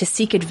 to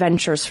seek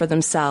adventures for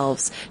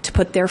themselves, to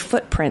put their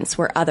footprints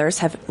where others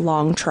have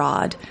long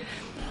trod.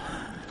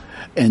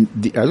 And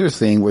the other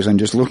thing was, I'm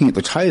just looking at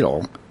the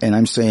title, and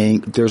I'm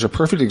saying there's a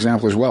perfect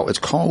example as well. It's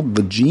called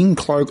the Gene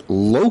Clark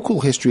Local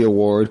History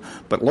Award,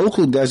 but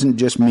local doesn't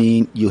just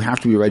mean you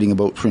have to be writing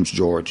about Prince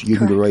George. You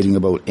can be writing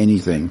about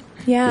anything.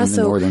 Yeah, in the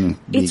so northern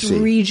it's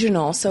BC.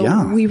 regional.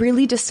 So we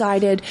really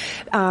decided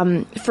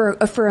for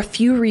a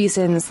few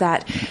reasons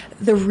that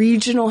the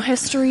regional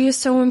history is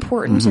so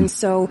important, and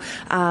so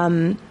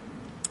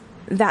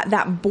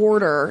that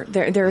border,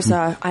 there's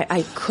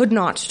I could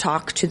not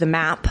talk to the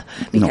map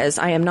because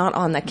I am not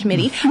on the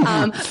committee,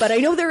 but I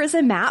know there is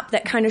a map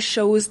that kind of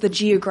shows the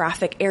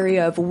geographic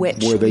area of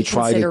which where they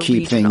try to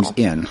keep regional.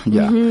 things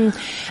in.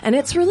 And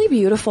it's really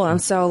beautiful.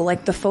 And so,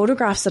 like, the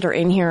photographs that are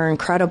in here are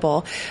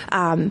incredible.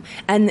 And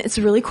it's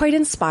really quite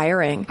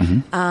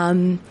inspiring.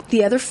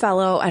 The other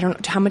fellow, I don't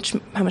know, how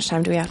much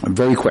time do we have?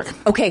 Very quick.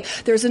 Okay.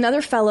 There's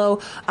another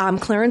fellow,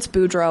 Clarence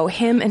Boudreau.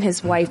 Him and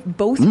his wife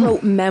both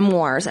wrote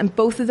memoirs, and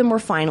both of them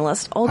were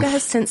finalists. Olga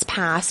has since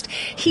passed.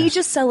 He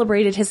just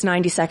celebrated his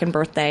 92nd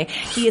birthday.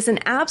 He is an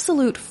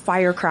absolute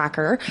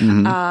firecracker.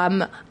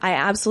 I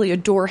absolutely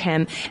adore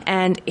him.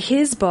 And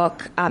his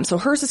book, so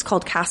hers is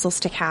called Castles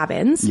to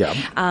Cabins.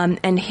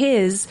 And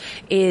his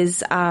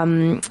is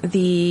I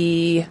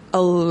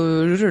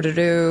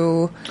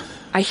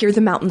Hear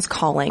the Mountains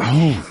Calling.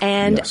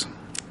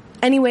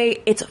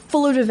 Anyway, it's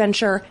full of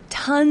adventure,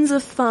 tons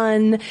of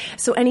fun.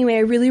 So anyway, I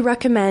really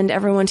recommend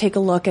everyone take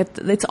a look at,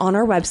 it's on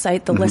our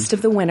website, the list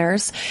of the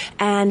winners,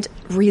 and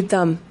read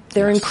them.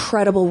 They're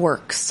incredible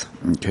works.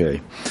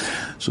 Okay.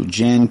 So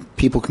Jen,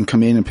 people can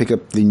come in and pick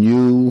up the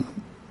new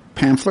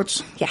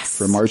pamphlets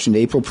for March and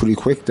April pretty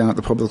quick down at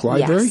the public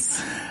library.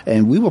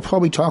 And we will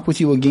probably talk with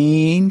you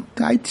again,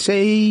 I'd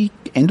say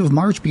end of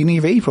March, beginning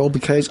of April,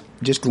 because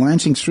just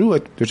glancing through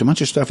it, there's a bunch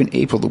of stuff in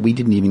April that we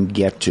didn't even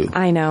get to.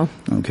 I know.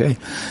 Okay.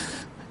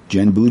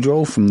 Jen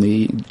Rubidoux from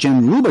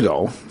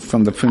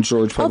the Prince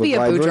George Public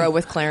Library. I'll be a Boudreau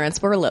with Clarence.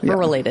 We're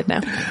related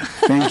now.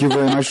 Thank you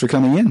very much for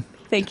coming in.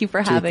 Thank you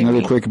for having me. me.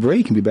 Another quick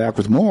break and be back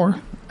with more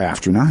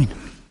after 9.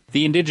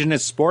 The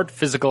Indigenous Sport,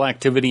 Physical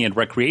Activity and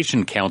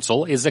Recreation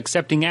Council is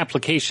accepting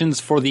applications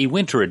for the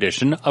winter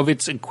edition of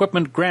its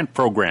equipment grant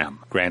program.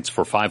 Grants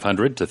for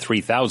 $500 to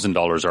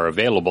 $3,000 are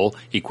available.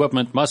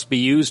 Equipment must be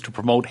used to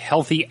promote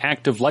healthy,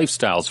 active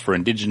lifestyles for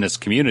Indigenous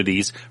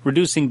communities,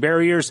 reducing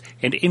barriers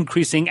and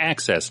increasing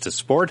access to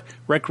sport,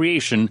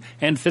 recreation,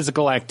 and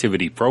physical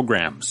activity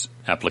programs.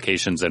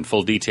 Applications and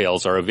full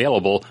details are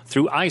available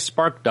through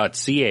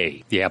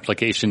iSpark.ca. The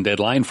application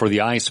deadline for the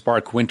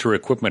iSpark Winter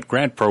Equipment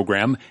Grant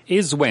Program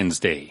is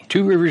Wednesday.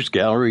 Two Rivers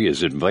Gallery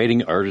is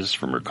inviting artists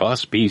from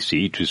across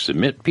BC to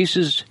submit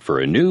pieces for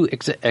a new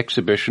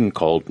exhibition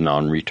called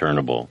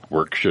Non-Returnable.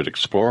 Work should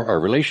explore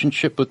our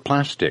relationship with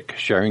plastic,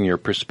 sharing your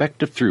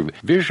perspective through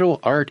visual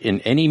art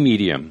in any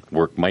medium.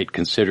 Work might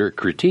consider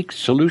critiques,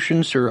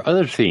 solutions, or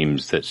other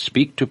themes that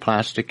speak to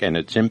plastic and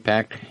its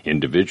impact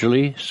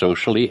individually,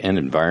 socially, and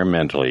environmentally.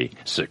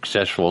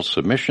 Successful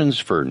submissions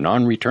for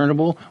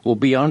Non-Returnable will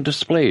be on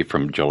display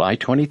from July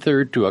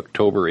 23rd to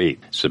October 8th.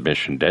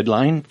 Submission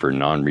deadline for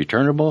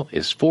Non-Returnable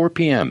is 4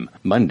 p.m.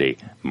 Monday,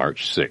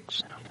 March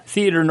 6th.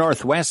 Theatre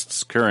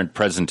Northwest's current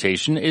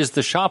presentation is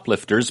The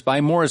Shoplifters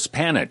by Morris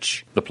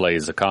Panich. The play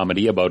is a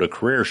comedy about a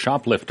career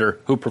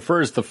shoplifter who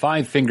prefers the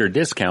 5-finger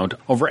discount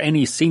over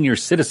any senior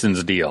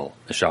citizens deal.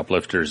 The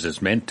Shoplifters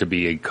is meant to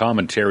be a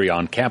commentary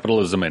on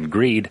capitalism and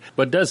greed,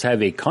 but does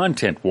have a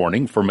content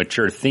warning for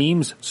mature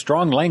themes,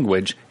 strong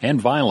language,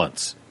 and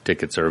violence.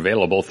 Tickets are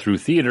available through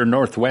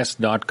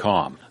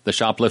theatrenorthwest.com. The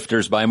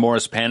Shoplifters by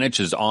Morris Panich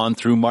is on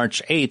through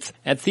March 8th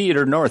at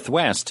Theatre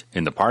Northwest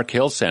in the Park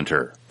Hill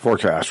Centre.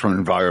 Forecast from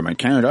Environment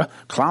Canada.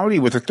 Cloudy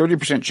with a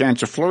 30%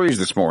 chance of flurries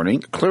this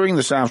morning. Clearing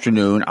this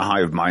afternoon, a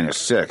high of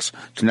 -6.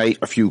 Tonight,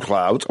 a few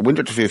clouds, a wind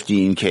up to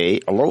 15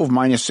 km, a low of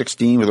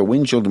 -16 with a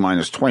wind chill to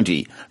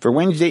 -20. For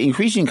Wednesday,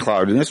 increasing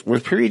cloudiness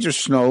with periods of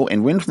snow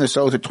and wind from the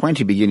south at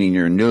 20 beginning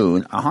near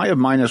noon. A high of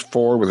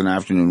 -4 with an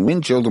afternoon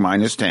wind chill to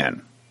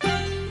 -10.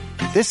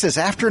 This is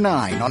After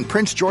 9 on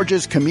Prince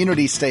George's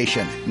Community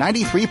Station,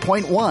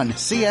 93.1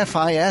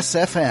 CFIS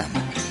FM.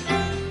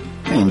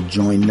 And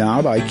joined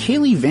now by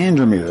Kaylee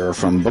Vandermeer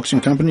from Books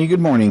and Company. Good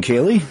morning,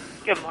 Kaylee.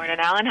 Good morning,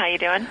 Alan. How you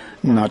doing?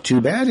 Not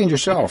too bad. And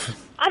yourself?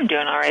 I'm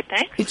doing all right,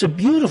 thanks. It's a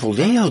beautiful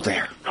day out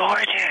there.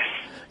 Gorgeous.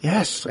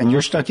 Yes, and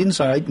you're stuck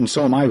inside, and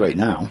so am I right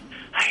now.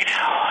 I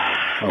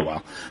know. Oh,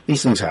 well.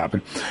 These things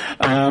happen.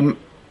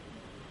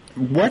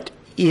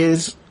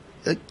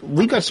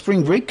 We got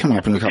spring break coming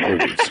up in a couple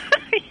of weeks.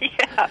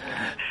 Yeah.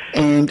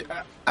 And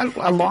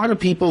a lot of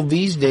people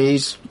these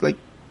days, like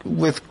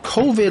with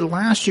COVID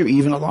last year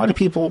even, a lot of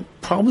people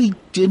probably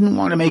didn't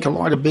want to make a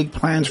lot of big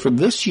plans for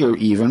this year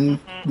even,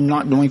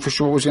 not knowing for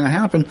sure what was going to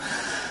happen.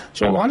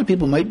 So a lot of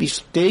people might be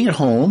staying at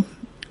home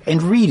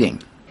and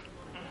reading.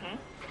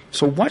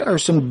 So what are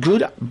some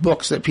good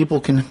books that people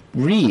can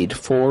read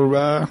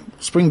for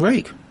spring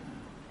break?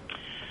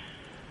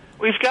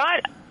 We've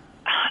got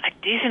a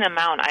decent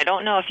amount. I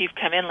don't know if you've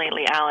come in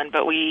lately, Alan,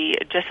 but we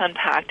just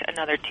unpacked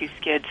another 2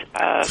 skids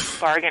of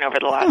bargain over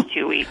the last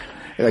 2 weeks.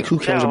 Like, who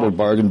cares about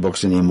bargain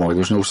books anymore?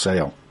 There's no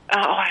sale. Oh,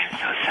 I'm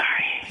so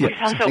sorry. Yeah, You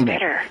sound so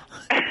bitter.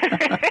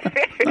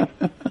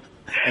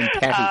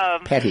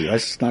 And Petty.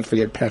 Let's not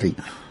forget Petty.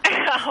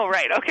 Oh,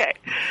 right. Okay.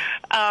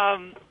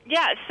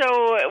 Yeah,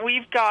 so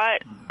we've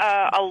got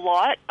a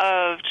lot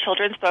of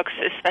children's books,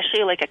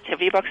 especially like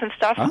activity books and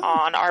stuff,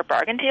 on our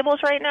bargain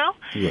tables right now.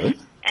 Good.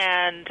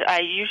 And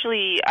I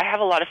have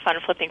a lot of fun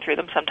flipping through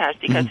them sometimes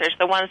because there's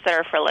the ones that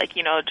are for like,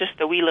 just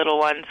the wee little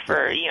ones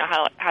for,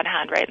 how to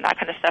handwrite and that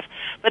kind of stuff.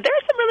 But there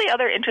are some really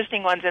other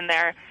interesting ones in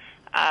there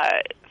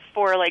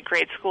for like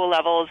grade school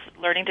levels,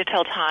 learning to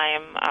tell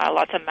time,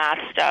 lots of math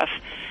stuff.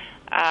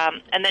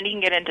 And then you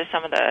can get into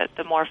some of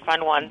the more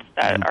fun ones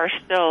that are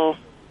still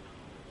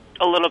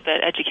a little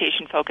bit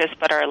education focused,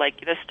 but are like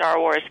the Star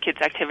Wars kids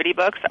activity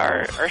books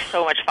are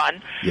so much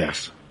fun.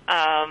 Yes.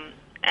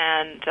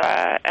 And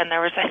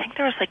there was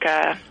like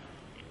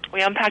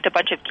we unpacked a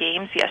bunch of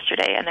games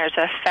yesterday, and there's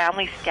a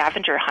family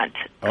scavenger hunt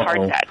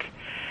card deck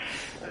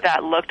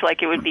that looked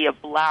like it would be a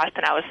blast.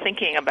 And I was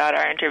thinking about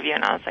our interview,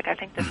 and I was like, I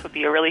think this would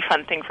be a really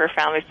fun thing for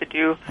families to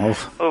do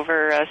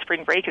over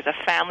spring break, is a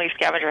family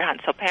scavenger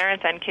hunt. So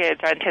parents and kids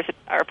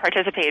are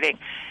participating,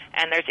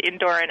 and there's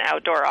indoor and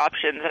outdoor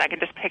options. And I can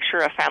just picture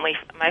a family.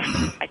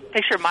 I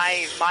picture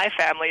my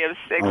family of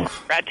 6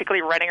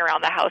 frantically running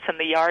around the house and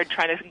the yard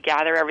trying to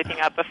gather everything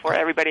up before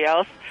everybody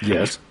else.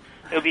 Yes.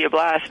 It'll be a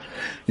blast.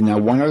 Now,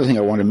 one other thing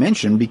I want to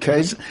mention,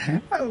 because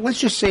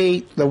let's just say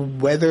the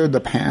weather the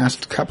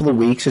past couple of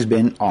weeks has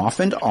been off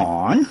and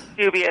on.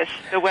 Dubious.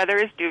 The weather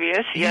is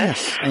dubious,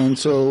 yes. And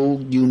so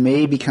you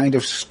may be kind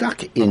of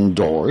stuck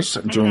indoors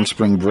during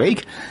spring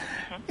break.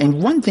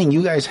 And one thing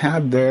you guys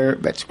have there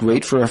that's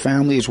great for a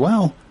family as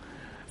well,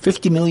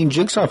 50 million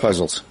jigsaw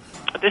puzzles.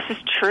 This is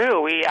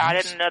true. We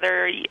added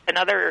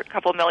another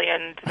couple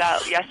million to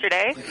that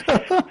yesterday.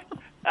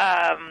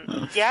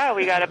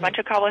 We got a bunch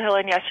of Cobble Hill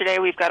in yesterday.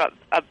 We've got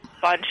a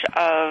bunch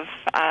of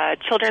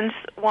children's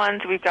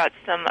ones. We've got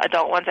some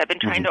adult ones. I've been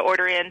trying to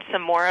order in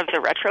some more of the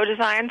retro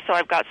designs, so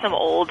I've got some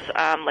old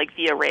like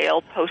Via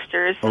Rail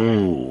posters.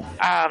 They're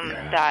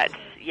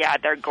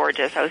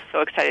gorgeous. I was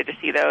so excited to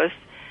see those.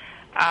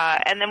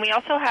 And then we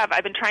also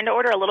I've been trying to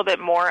order a little bit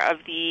more of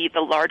the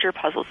larger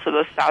puzzles, so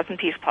those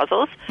 1,000-piece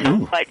puzzles,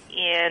 but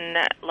in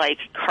like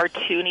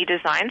cartoony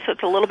design, so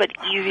it's a little bit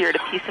easier to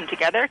piece them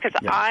together, because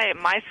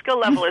my skill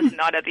level is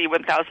not at the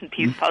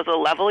 1,000-piece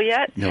puzzle level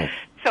yet. No.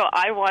 So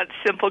I want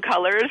simple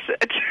colors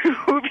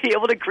to be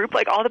able to group,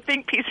 like all the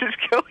pink pieces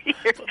go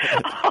here,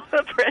 all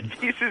the red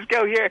pieces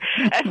go here,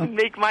 and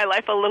make my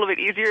life a little bit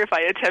easier if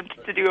I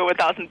attempt to do a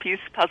 1,000-piece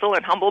puzzle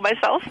and humble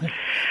myself.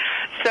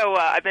 So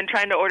I've been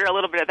trying to order a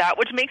little bit of that,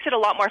 which makes it a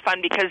lot more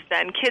fun, because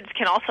then kids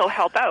can also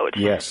help out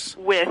with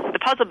the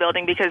puzzle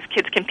building, because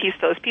kids can piece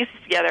those pieces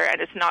together, and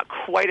it's not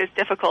quite as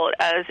difficult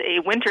as a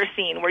winter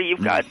scene where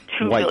you've got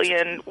 2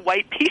 million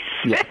white pieces.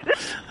 Yeah.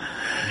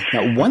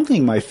 Now, one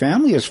thing my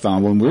family has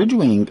found when we're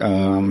doing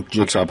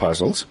jigsaw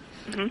puzzles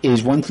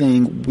is one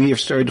thing we have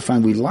started to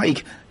find we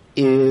like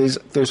is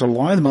there's a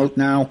lot of them out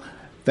now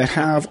that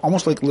have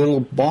almost like little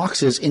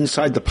boxes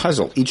inside the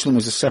puzzle. Each of them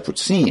is a separate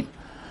scene.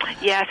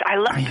 Yes, I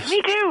love them.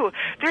 Me too.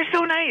 They're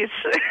so nice.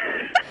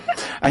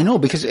 I know,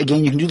 because,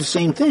 again, you can do the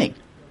same thing.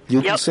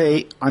 You can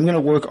say, I'm going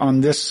to work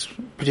on this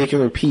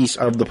particular piece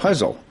of the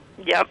puzzle.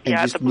 Yep,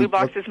 the blue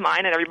box is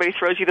mine, and everybody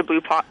throws you the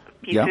blue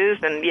pieces,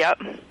 and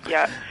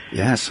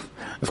Yes.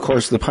 Of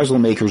course, the puzzle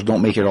makers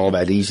don't make it all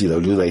that easy,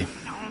 though, do they?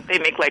 They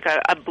make like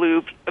a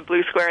blue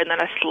square and then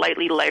a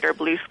slightly lighter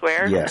blue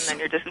square, and then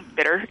you're just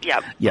bitter.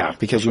 Yep. Yeah,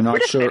 because you're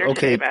not sure,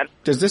 okay,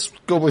 does this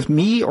go with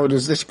me or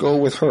does this go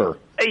with her?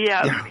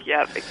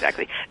 Yeah,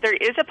 exactly. There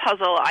is a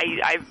puzzle,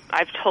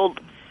 I've told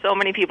so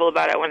many people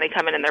about it when they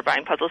come in and they're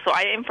buying puzzles. So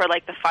I aim for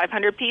like the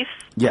 500-piece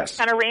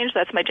kind of range.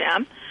 That's my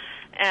jam.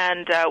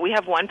 And we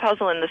have one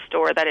puzzle in the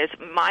store that is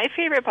my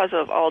favorite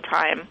puzzle of all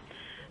time.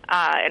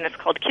 And it's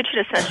called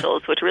Kitchen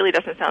Essentials, which really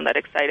doesn't sound that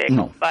exciting.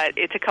 No. But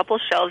it's a couple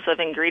shelves of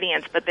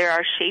ingredients, but there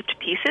are shaped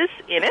pieces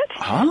in it.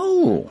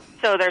 Oh.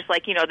 So there's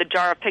like, the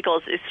jar of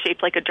pickles is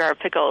shaped like a jar of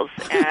pickles,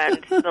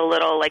 and the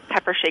little like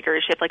pepper shaker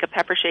is shaped like a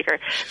pepper shaker.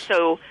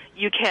 So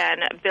you can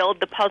build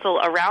the puzzle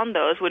around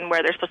those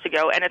where they're supposed to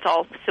go, and it's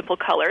all simple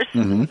colors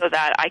so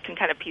that I can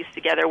kind of piece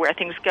together where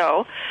things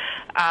go.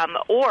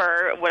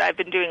 Or what I've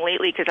been doing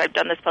lately, because I've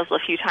done this puzzle a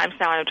few times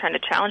now and I'm trying to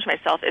challenge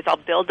myself, is I'll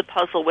build the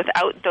puzzle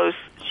without those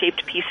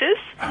shaped pieces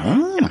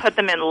and put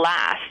them in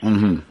last.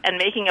 And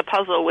making a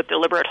puzzle with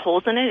deliberate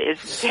holes in it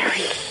is very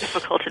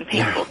difficult and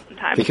painful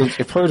sometimes. Because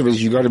part of it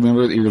is you got to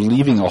remember that you're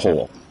leaving a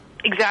hole.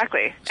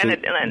 Exactly. So,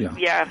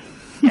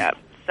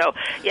 So,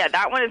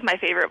 that one is my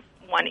favorite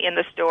one in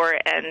the store,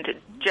 and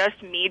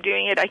just me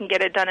doing it, I can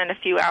get it done in a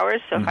few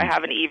hours. So if I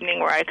have an evening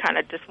where I kind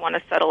of just want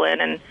to settle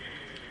in and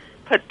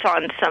put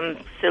on some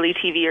silly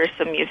TV or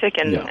some music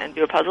and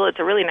do a puzzle, it's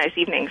a really nice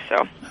evening.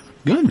 So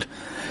good.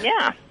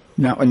 Yeah.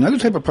 Now, another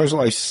type of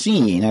puzzle I've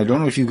seen, I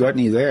don't know if you've got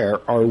any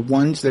there, are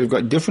ones that have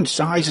got different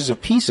sizes of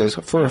pieces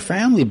for a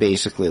family,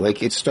 basically.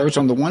 Like, it starts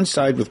on the one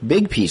side with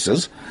big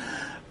pieces,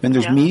 then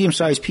there's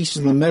medium-sized pieces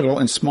in the middle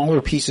and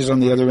smaller pieces on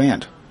the other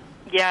end.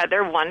 Yeah,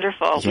 they're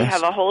wonderful. Yes. We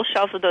have a whole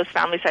shelf of those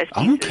family-sized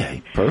pieces.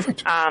 Okay,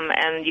 perfect.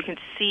 And you can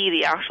see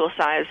the actual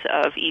size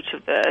of each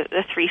of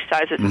the three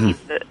sizes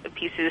of the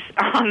pieces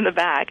on the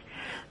back.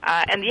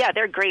 And, yeah,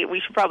 they're great.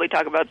 We should probably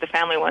talk about the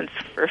family ones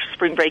for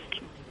spring break.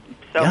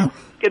 So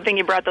good thing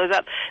you brought those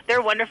up.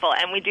 They're wonderful.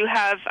 And we do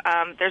have,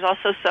 there's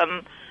also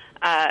some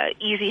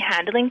easy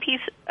handling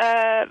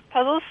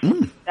puzzles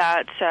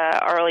that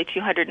are only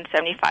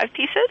 275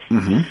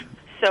 pieces.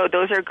 So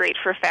those are great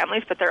for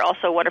families, but they're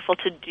also wonderful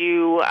to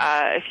do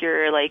if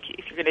you're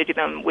going to do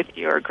them with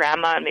your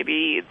grandma and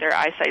maybe their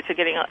eyesight's are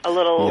getting a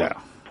little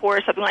poor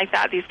or something like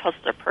that. These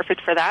puzzles are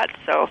perfect for that.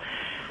 So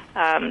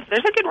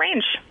there's a good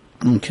range.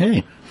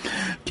 Okay,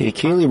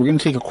 Kaylee, we're going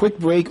to take a quick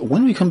break.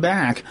 When we come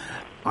back,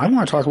 I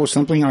want to talk about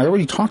something I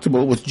already talked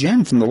about with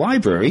Jen from the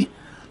library,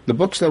 the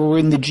books that were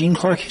in the Gene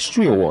Clark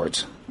History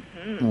Awards.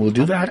 We'll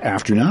do that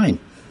after 9.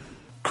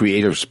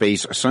 Creative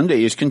Space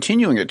Sunday is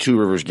continuing at Two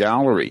Rivers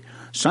Gallery.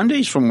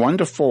 Sundays from 1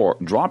 to 4,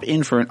 drop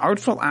in for an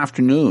artful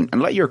afternoon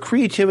and let your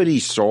creativity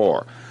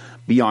soar.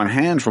 Be on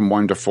hand from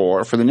 1 to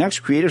 4 for the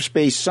next Creative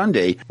Space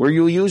Sunday, where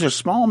you'll use a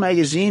small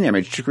magazine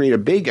image to create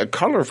a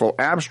colorful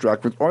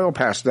abstract with oil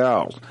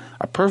pastels,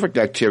 a perfect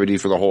activity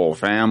for the whole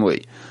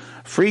family.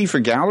 Free for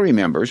gallery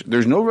members,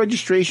 there's no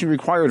registration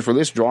required for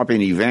this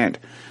drop-in event.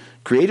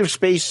 Creative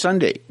Space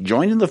Sunday,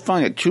 join in the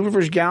fun at Two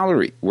Rivers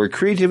Gallery, where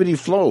creativity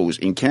flows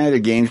in Canada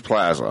Games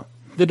Plaza.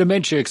 The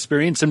dementia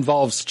experience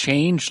involves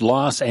change,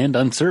 loss, and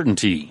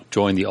uncertainty.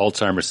 Join the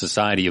Alzheimer's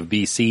Society of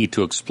BC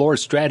to explore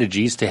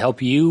strategies to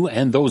help you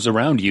and those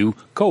around you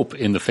cope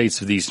in the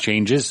face of these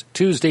changes,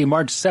 Tuesday,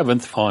 March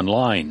 7th,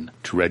 online.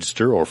 To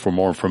register or for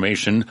more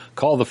information,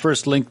 call the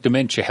First Link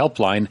Dementia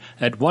Helpline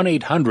at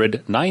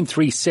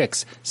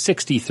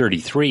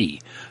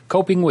 1-800-936-6033.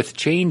 Coping with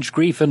Change,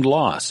 Grief, and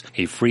Loss,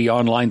 a free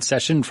online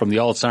session from the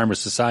Alzheimer's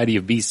Society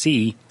of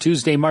BC,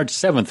 Tuesday, March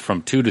 7th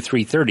from 2 to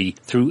 3:30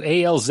 through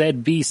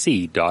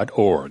alzbc.org.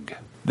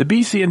 The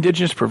BC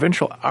Indigenous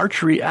Provincial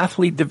Archery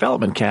Athlete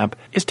Development Camp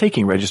is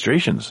taking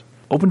registrations.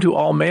 Open to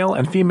all male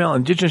and female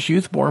Indigenous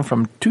youth born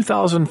from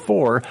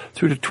 2004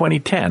 through to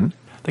 2010,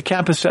 the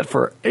camp is set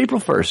for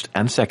April 1st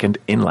and 2nd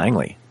in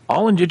Langley.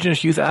 All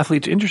Indigenous youth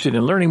athletes interested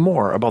in learning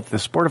more about the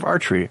sport of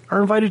archery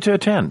are invited to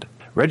attend.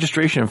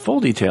 Registration and full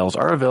details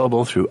are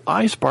available through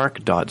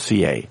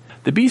ispark.ca.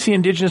 The BC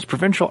Indigenous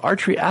Provincial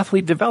Archery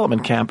Athlete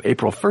Development Camp,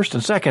 April 1st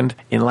and 2nd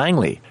in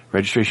Langley.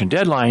 Registration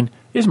deadline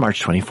is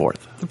March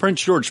 24th. The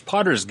Prince George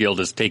Potters Guild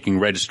is taking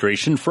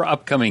registration for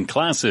upcoming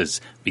classes.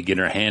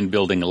 Beginner Hand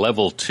Building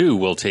Level 2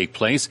 will take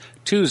place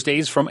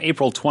Tuesdays from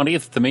April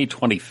 20th to May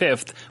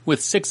 25th,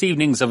 with 6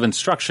 evenings of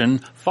instruction,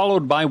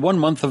 followed by 1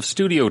 month of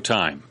studio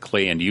time.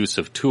 Clay and use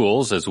of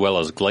tools, as well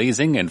as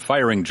glazing and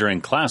firing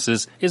during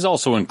classes, is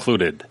also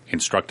included.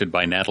 Instructed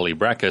by Natalie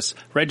Breckus,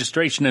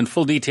 registration and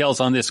full details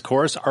on this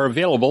course are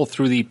available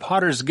through the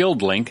Potters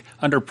Guild link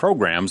under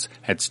programs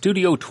at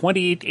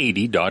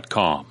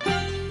studio2880.com.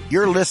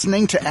 You're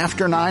listening to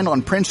After 9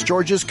 on Prince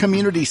George's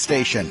Community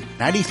Station,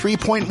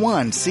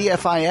 93.1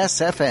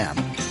 CFIS FM.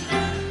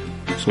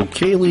 So,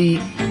 Kaylee,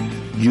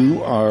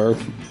 you are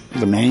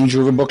the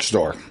manager of a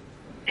bookstore.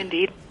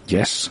 Indeed.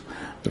 Yes.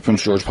 The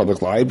Prince George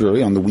Public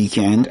Library on the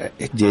weekend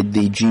did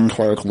the Gene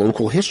Clark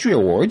Local History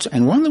Awards,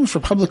 and one of them was for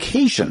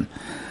publication.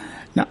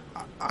 Now,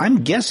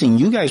 I'm guessing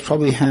you guys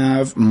probably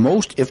have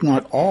most, if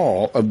not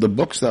all, of the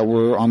books that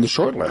were on the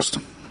short list.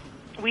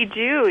 We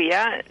do,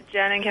 yeah.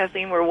 Jen and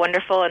Kathleen were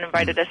wonderful and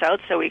invited us out,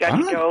 so we got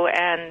to go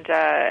and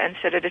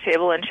sit at a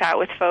table and chat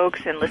with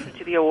folks and listen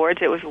to the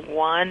awards. It was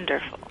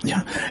wonderful.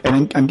 Yeah,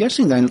 and I'm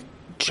guessing then,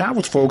 chat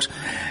with folks,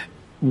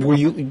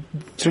 you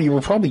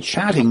were probably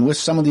chatting with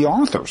some of the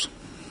authors.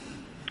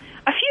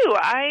 A few.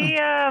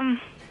 I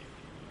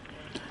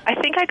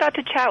think I got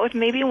to chat with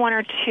maybe one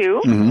or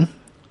two,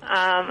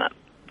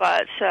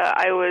 but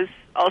I was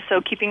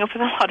also keeping up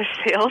with a lot of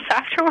sales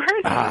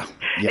afterwards.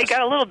 Yes. It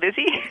got a little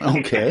busy.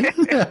 Okay.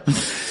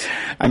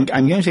 I'm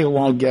going to take a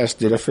wild guess.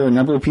 Did a fair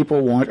number of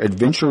people want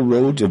Adventure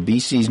Roads of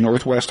BC's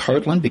Northwest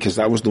Heartland, because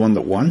that was the one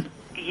that won?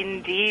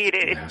 Indeed.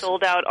 It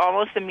sold out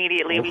almost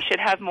immediately. We should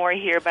have more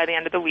here by the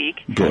end of the week.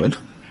 Good.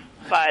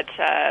 But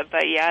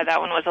yeah, that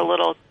one was a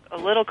little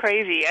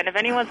crazy. And if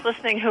anyone's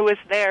listening who was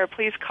there,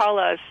 please call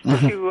us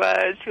to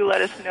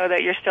let us know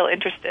that you're still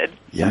interested.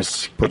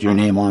 Yes, put your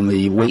name on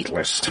the wait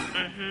list.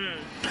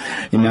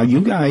 And now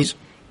you guys,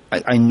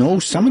 I know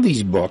some of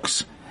these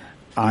books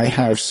I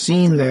have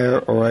seen there,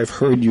 or I've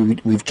heard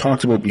we've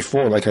talked about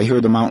before, like I Hear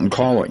the Mountain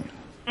Calling.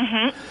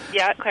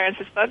 Yeah,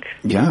 Clarence's book.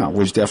 Yeah,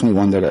 was definitely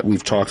one that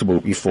we've talked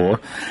about before.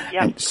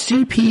 Yep. And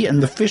CP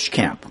and the Fish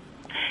Camp.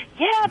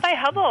 Yeah, by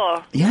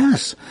Hubble.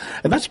 Yes.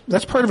 And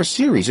that's part of a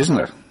series, isn't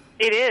it?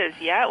 It is,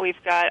 yeah.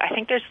 We've got, I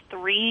think there's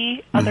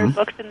 3 other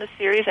books in the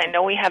series. I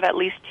know we have at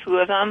least 2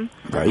 of them.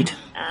 Right.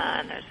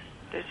 And there's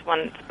there's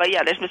one, but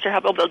yeah, there's Mr.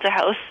 Hubble Builds a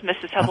House,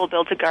 Mrs. Hubble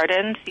Builds a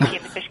Garden, CP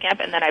and the Fish Camp,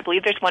 and then I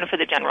believe there's one for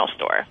the general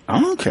store.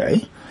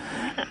 Okay.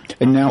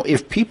 And now,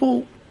 if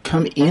people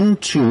come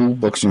into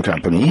Books and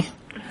Company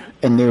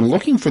and they're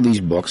looking for these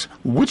books,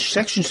 which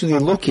sections do they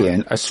look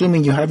in,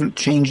 assuming you haven't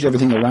changed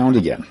everything around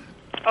again?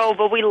 Oh,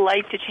 but we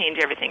like to change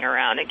everything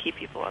around and keep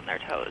people on their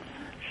toes.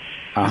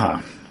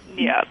 Uh-huh.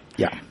 Yeah.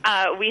 Yeah.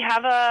 We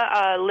have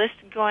a list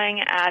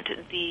going at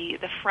the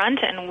front,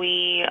 and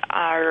we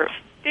are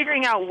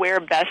figuring out where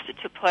best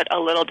to put a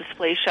little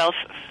display shelf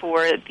for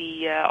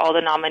the all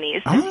the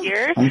nominees this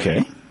year.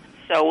 Okay.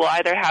 So we'll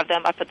either have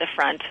them up at the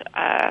front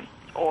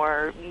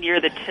or near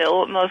the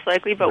till, most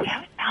likely, but we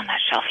haven't found that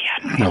shelf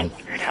yet. We haven't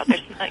figured it out.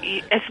 There's,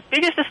 as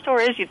big as the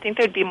store is, you'd think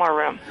there'd be more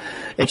room.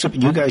 Except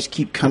you guys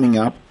keep coming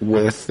up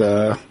with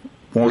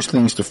more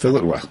things to fill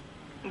it with.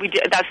 We do,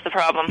 that's the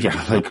problem.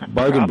 Yeah, like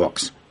bargain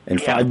books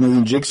and 5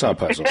 million jigsaw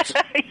puzzles.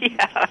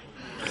 Yeah.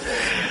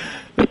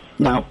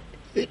 Now,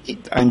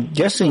 I'm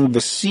guessing the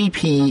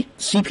CP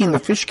and the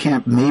Fish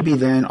Camp may be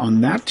then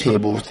on that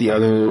table with the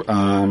other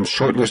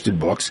shortlisted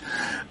books,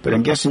 but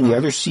I'm guessing the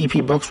other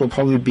CP books will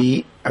probably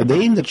be, are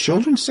they in the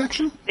children's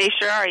section? They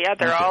sure are, yeah.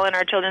 They're all in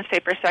our children's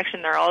paper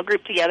section. They're all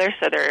grouped together,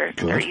 so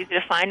they're easy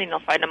to find, and you'll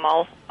find them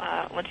all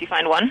once you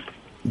find one.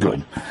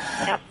 Good.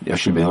 Yep. You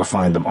should be able to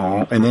find them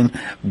all. And then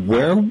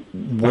where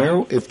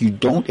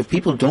if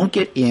people don't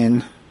get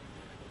in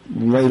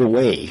right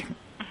away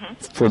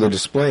for the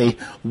display,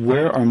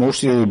 where are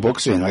most of the other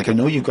books in? Like, I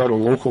know you've got a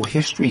local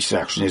history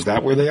section. Is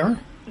that where they are?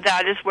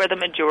 That is where the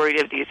majority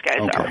of these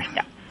guys are.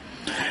 Yeah.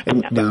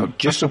 And now,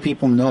 just so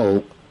people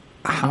know,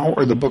 how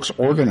are the books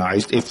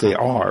organized if they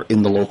are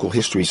in the local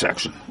history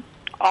section?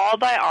 All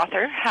by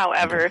author.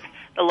 However,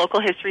 the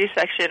local history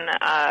section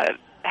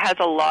has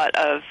a lot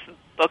of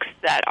books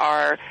that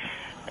are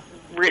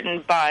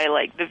written by,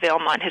 like, the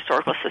Valemont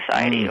Historical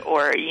Society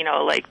or, you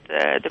know, like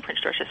the Prince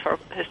George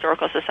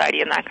Historical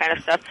Society and that kind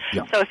of stuff.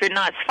 Yeah. So if you're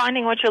not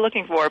finding what you're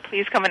looking for,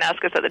 please come and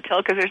ask us at the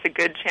till, because there's a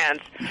good chance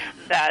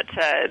that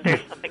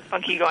there's something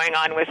funky going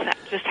on with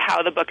just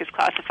how the book is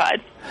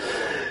classified.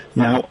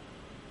 Now,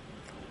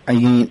 I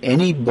mean,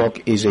 any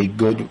book is a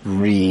good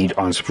read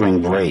on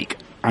spring break.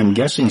 I'm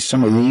guessing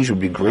some of these would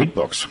be great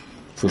books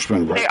for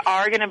spring break. They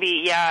are going to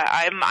be, yeah.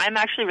 I'm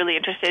actually really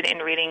interested in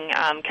reading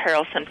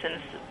Carol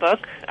Simpson's book,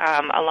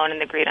 Alone in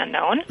the Great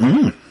Unknown.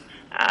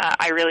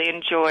 I really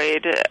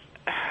enjoyed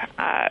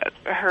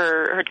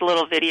her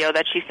little video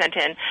that she sent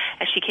in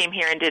as she came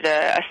here and did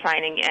a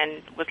signing,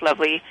 and was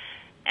lovely.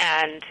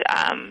 And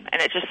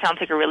it just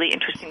sounds like a really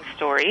interesting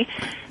story.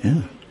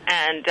 Yeah.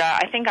 And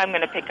I think I'm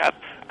going to pick up.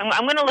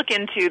 I'm going to look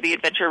into the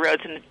Adventure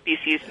Roads in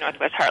BC's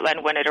Northwest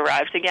Heartland when it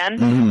arrives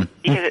again,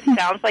 because it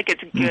sounds like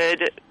it's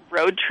good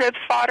road trip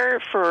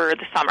fodder for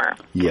the summer.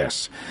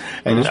 Yes.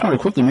 And I just want to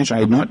quickly mention, I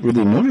had not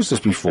really noticed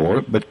this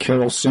before, but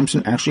Carol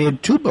Simpson actually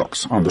had 2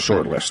 books on the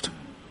short list.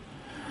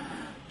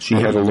 She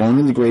had Alone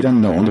in the Great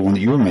Unknown, the one that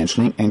you were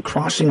mentioning, and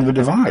Crossing the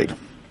Divide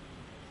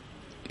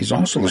is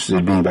also listed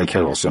as being by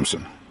Carol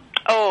Simpson.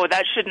 Oh,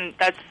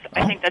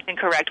 I think that's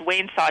incorrect.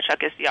 Wayne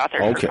Sawchuk is the author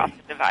for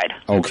Crossing the Divide.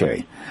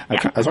 Okay. I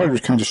thought it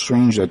was kind of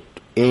strange that,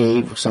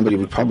 somebody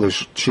would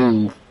publish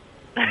 2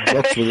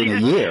 books within a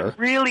year.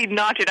 Really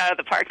knocked it out of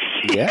the park.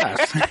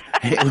 Yes.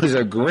 It was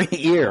a great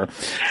year.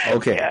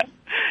 Okay. Yeah.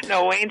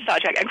 No, Wayne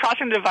Sawchuk. And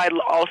Crossing the Divide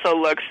also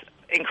looks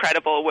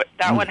incredible.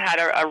 That one had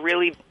a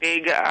really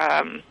big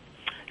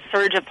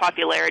surge of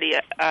popularity,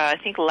 I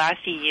think,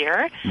 last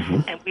year.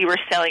 And we were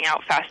selling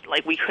out fast.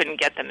 Like, we couldn't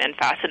get them in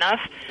fast enough.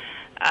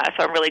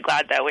 So I'm really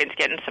glad that Wayne's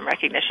getting some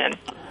recognition.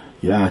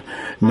 Yeah.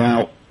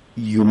 Now,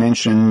 you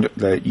mentioned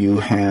that you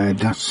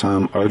had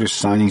some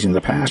artist signings in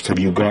the past. Have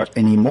you got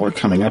any more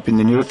coming up in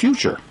the near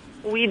future?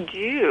 We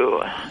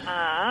do.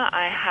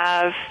 I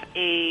have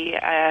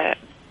a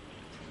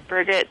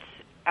Birgit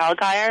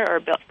Allgaier, or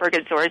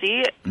Birgit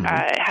Zorzi,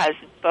 has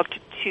booked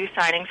 2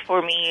 signings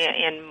for me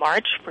in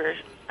March, where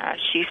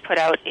she's put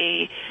out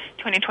a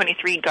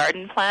 2023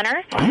 garden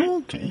planner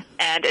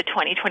and a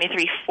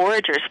 2023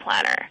 foragers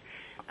planner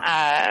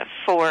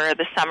for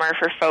the summer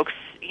for folks,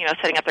 you know,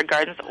 setting up their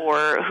gardens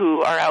or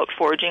who are out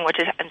foraging, which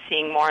I'm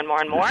seeing more and more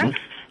and more.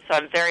 So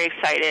I'm very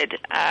excited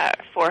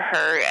for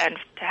her and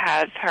to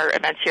have her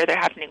events here. They're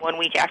happening one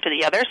week after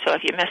the other, so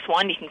if you miss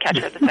one, you can catch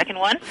her at the second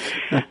one.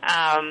 So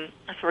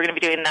we're going to be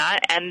doing that.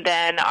 And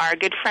then our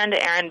good friend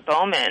Erin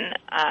Bowman,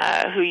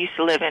 who used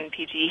to live in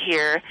PG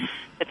here,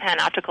 the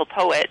Panoptical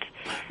Poet,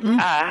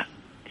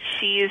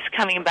 she's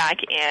coming back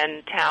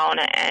in town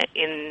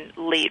in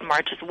late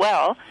March as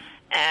well.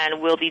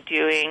 And we'll be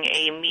doing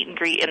a meet and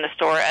greet in the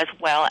store as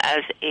well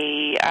as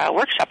a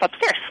workshop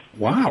upstairs.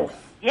 Wow.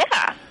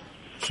 Yeah.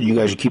 So you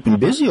guys are keeping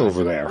busy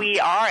over there. We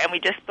are, and we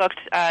just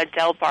booked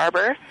Del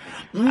Barber,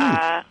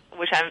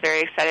 which I'm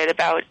very excited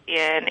about,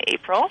 in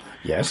April.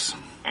 Yes.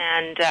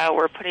 And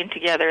we're putting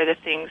together the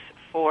things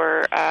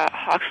for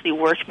Hawksley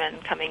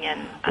Workman coming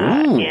in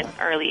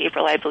early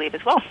April, I believe,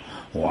 as well.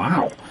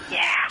 Wow.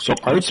 Yeah. So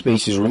Art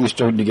Space is really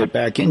starting to get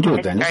back into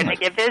it then, isn't it?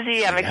 Starting to get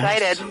busy. I'm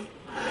excited.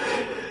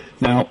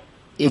 Now,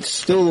 it's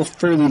still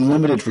fairly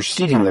limited for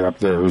seating there up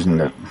there, isn't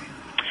it?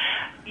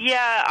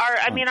 Yeah, our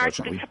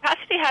Unfortunately.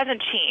 capacity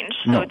hasn't changed,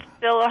 so No. it's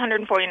still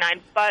 149.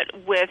 But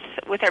with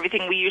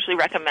everything, we usually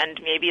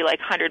recommend maybe like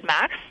 100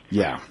 max.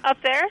 Yeah.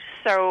 Up there.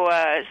 So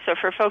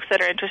for folks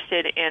that are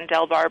interested in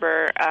Del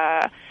Barber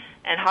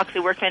and Hawksley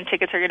Workman,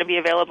 tickets are going to be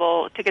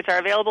available. Tickets are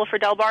available for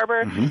Del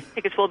Barber. Mm-hmm.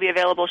 Tickets will be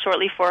available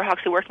shortly for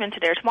Hawksley Workman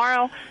today or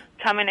tomorrow.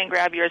 Come in and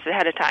grab yours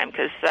ahead of time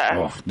because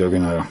they're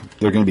gonna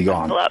be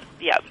gone. Up.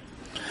 Yep.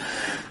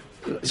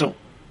 So,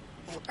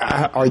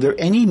 are there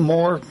any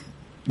more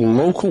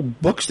local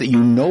books that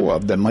you know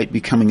of that might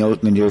be coming out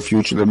in the near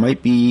future that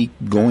might be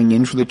going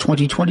in for the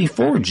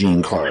 2024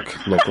 Gene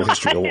Clark Local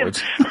History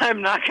Awards?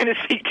 I'm not going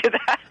to speak to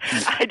that.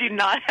 I do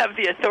not have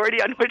the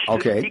authority on which to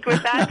speak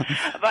with that,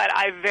 but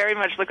I very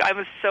much I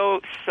was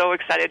so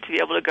excited to be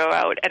able to go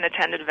out and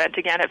attend an event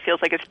again. It feels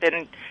like it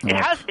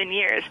has been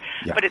years,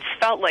 but it's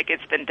felt like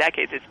it's been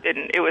decades.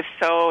 It was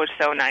so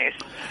nice.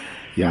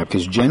 Yeah,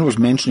 because Jen was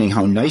mentioning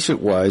how nice it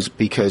was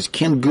because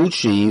Kim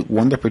Gucci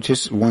won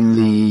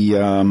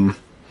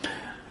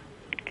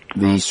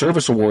the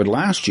service award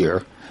last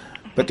year,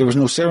 but there was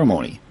no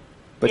ceremony.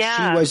 But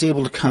she was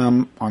able to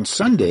come on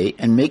Sunday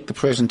and make the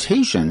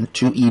presentation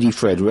to Edie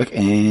Frederick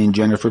and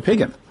Jennifer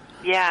Piggin.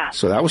 Yeah.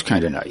 So that was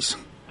kind of nice.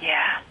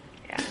 Yeah.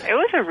 It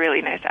was a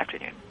really nice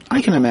afternoon.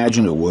 I can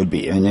imagine it would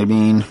be. And I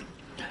mean,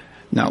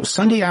 now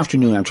Sunday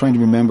afternoon, I'm trying to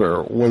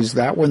remember, was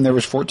that when there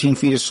was 14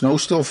 feet of snow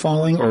still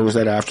falling, or was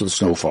that after the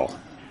snowfall?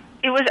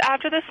 It was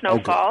after the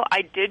snowfall.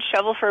 I did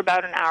shovel for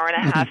about an hour and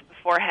a half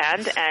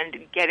beforehand,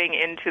 and getting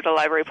into the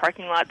library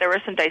parking lot, there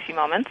were some dicey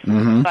moments,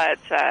 but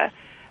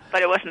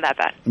it wasn't that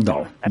bad.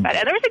 No. And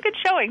there was a good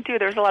showing, too.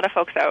 There was a lot of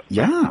folks out.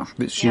 Yeah.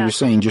 She was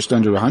saying just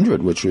under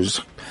 100, which was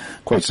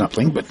quite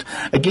something. But,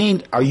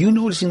 again, are you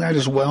noticing that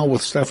as well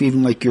with stuff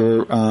even like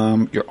your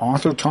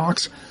author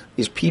talks?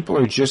 Is people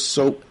are just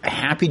so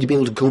happy to be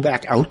able to go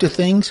back out to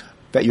things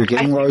that you're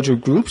getting larger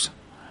groups?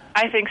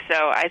 I think so.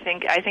 I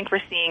think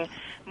we're seeing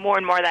more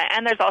and more of that.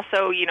 And there's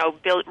also,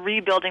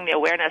 rebuilding the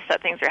awareness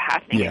that things are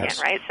happening again,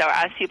 right? So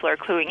as people are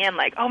cluing in,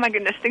 like, oh my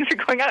goodness, things are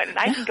going out and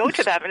I can go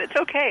to them and it's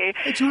okay.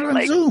 It's not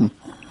on Zoom.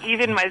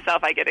 Even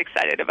myself, I get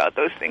excited about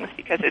those things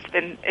because it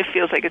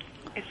feels like it's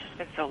just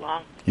been so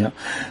long. Yeah.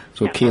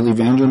 So Kaylee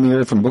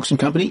Vandermeer from Books and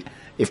Company,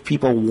 if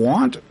people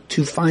want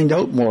to find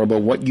out more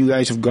about what you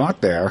guys have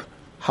got there,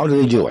 how do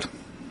they do it?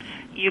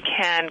 You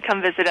can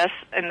come visit us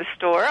in the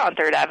store on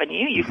 3rd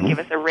Avenue. You can give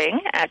us a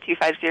ring at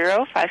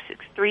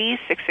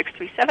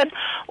 250-563-6637,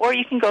 or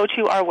you can go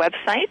to our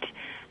website,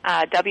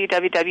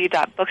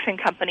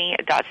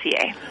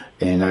 www.booksandcompany.ca.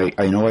 And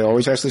I know I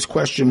always ask this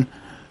question.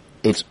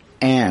 It's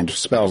and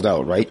spelled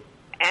out, right?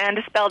 And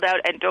spelled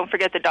out, and don't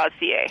forget the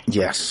 .ca.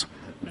 Yes.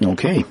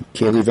 Okay.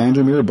 Kaylee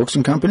Vandermeer, Books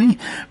and Company.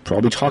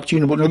 Probably talk to you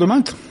in about another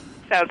month.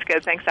 Sounds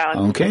good. Thanks,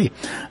 Alan. Okay.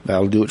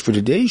 That'll do it for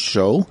today's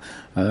show.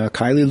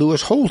 Kylie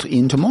Lewis Holt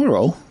in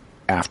tomorrow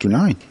after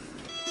 9.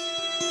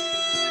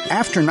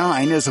 After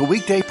 9 is a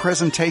weekday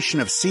presentation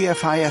of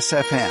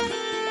CFIS-FM.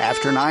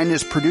 After 9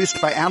 is produced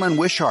by Alan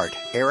Wishart,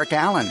 Eric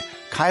Allen,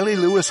 Kylie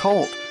Lewis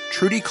Holt,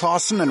 Trudy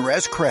Clausen, and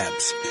Rez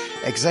Krebs.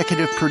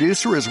 Executive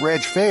producer is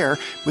Reg Fair,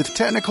 with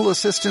technical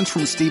assistance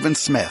from Stephen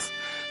Smith.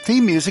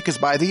 Theme music is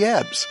by The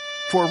Ebbs.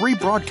 For a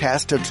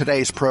rebroadcast of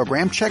today's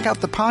program, check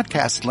out the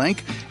podcast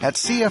link at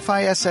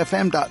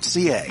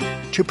cfisfm.ca.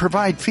 To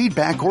provide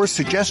feedback or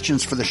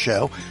suggestions for the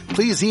show,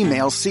 please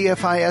email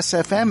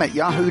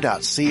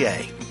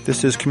cfisfm@yahoo.ca.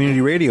 This is Community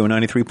Radio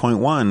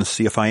 93.1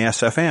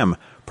 CFIS-FM,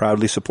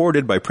 proudly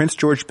supported by Prince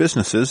George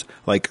businesses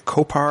like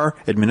Copar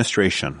Administration.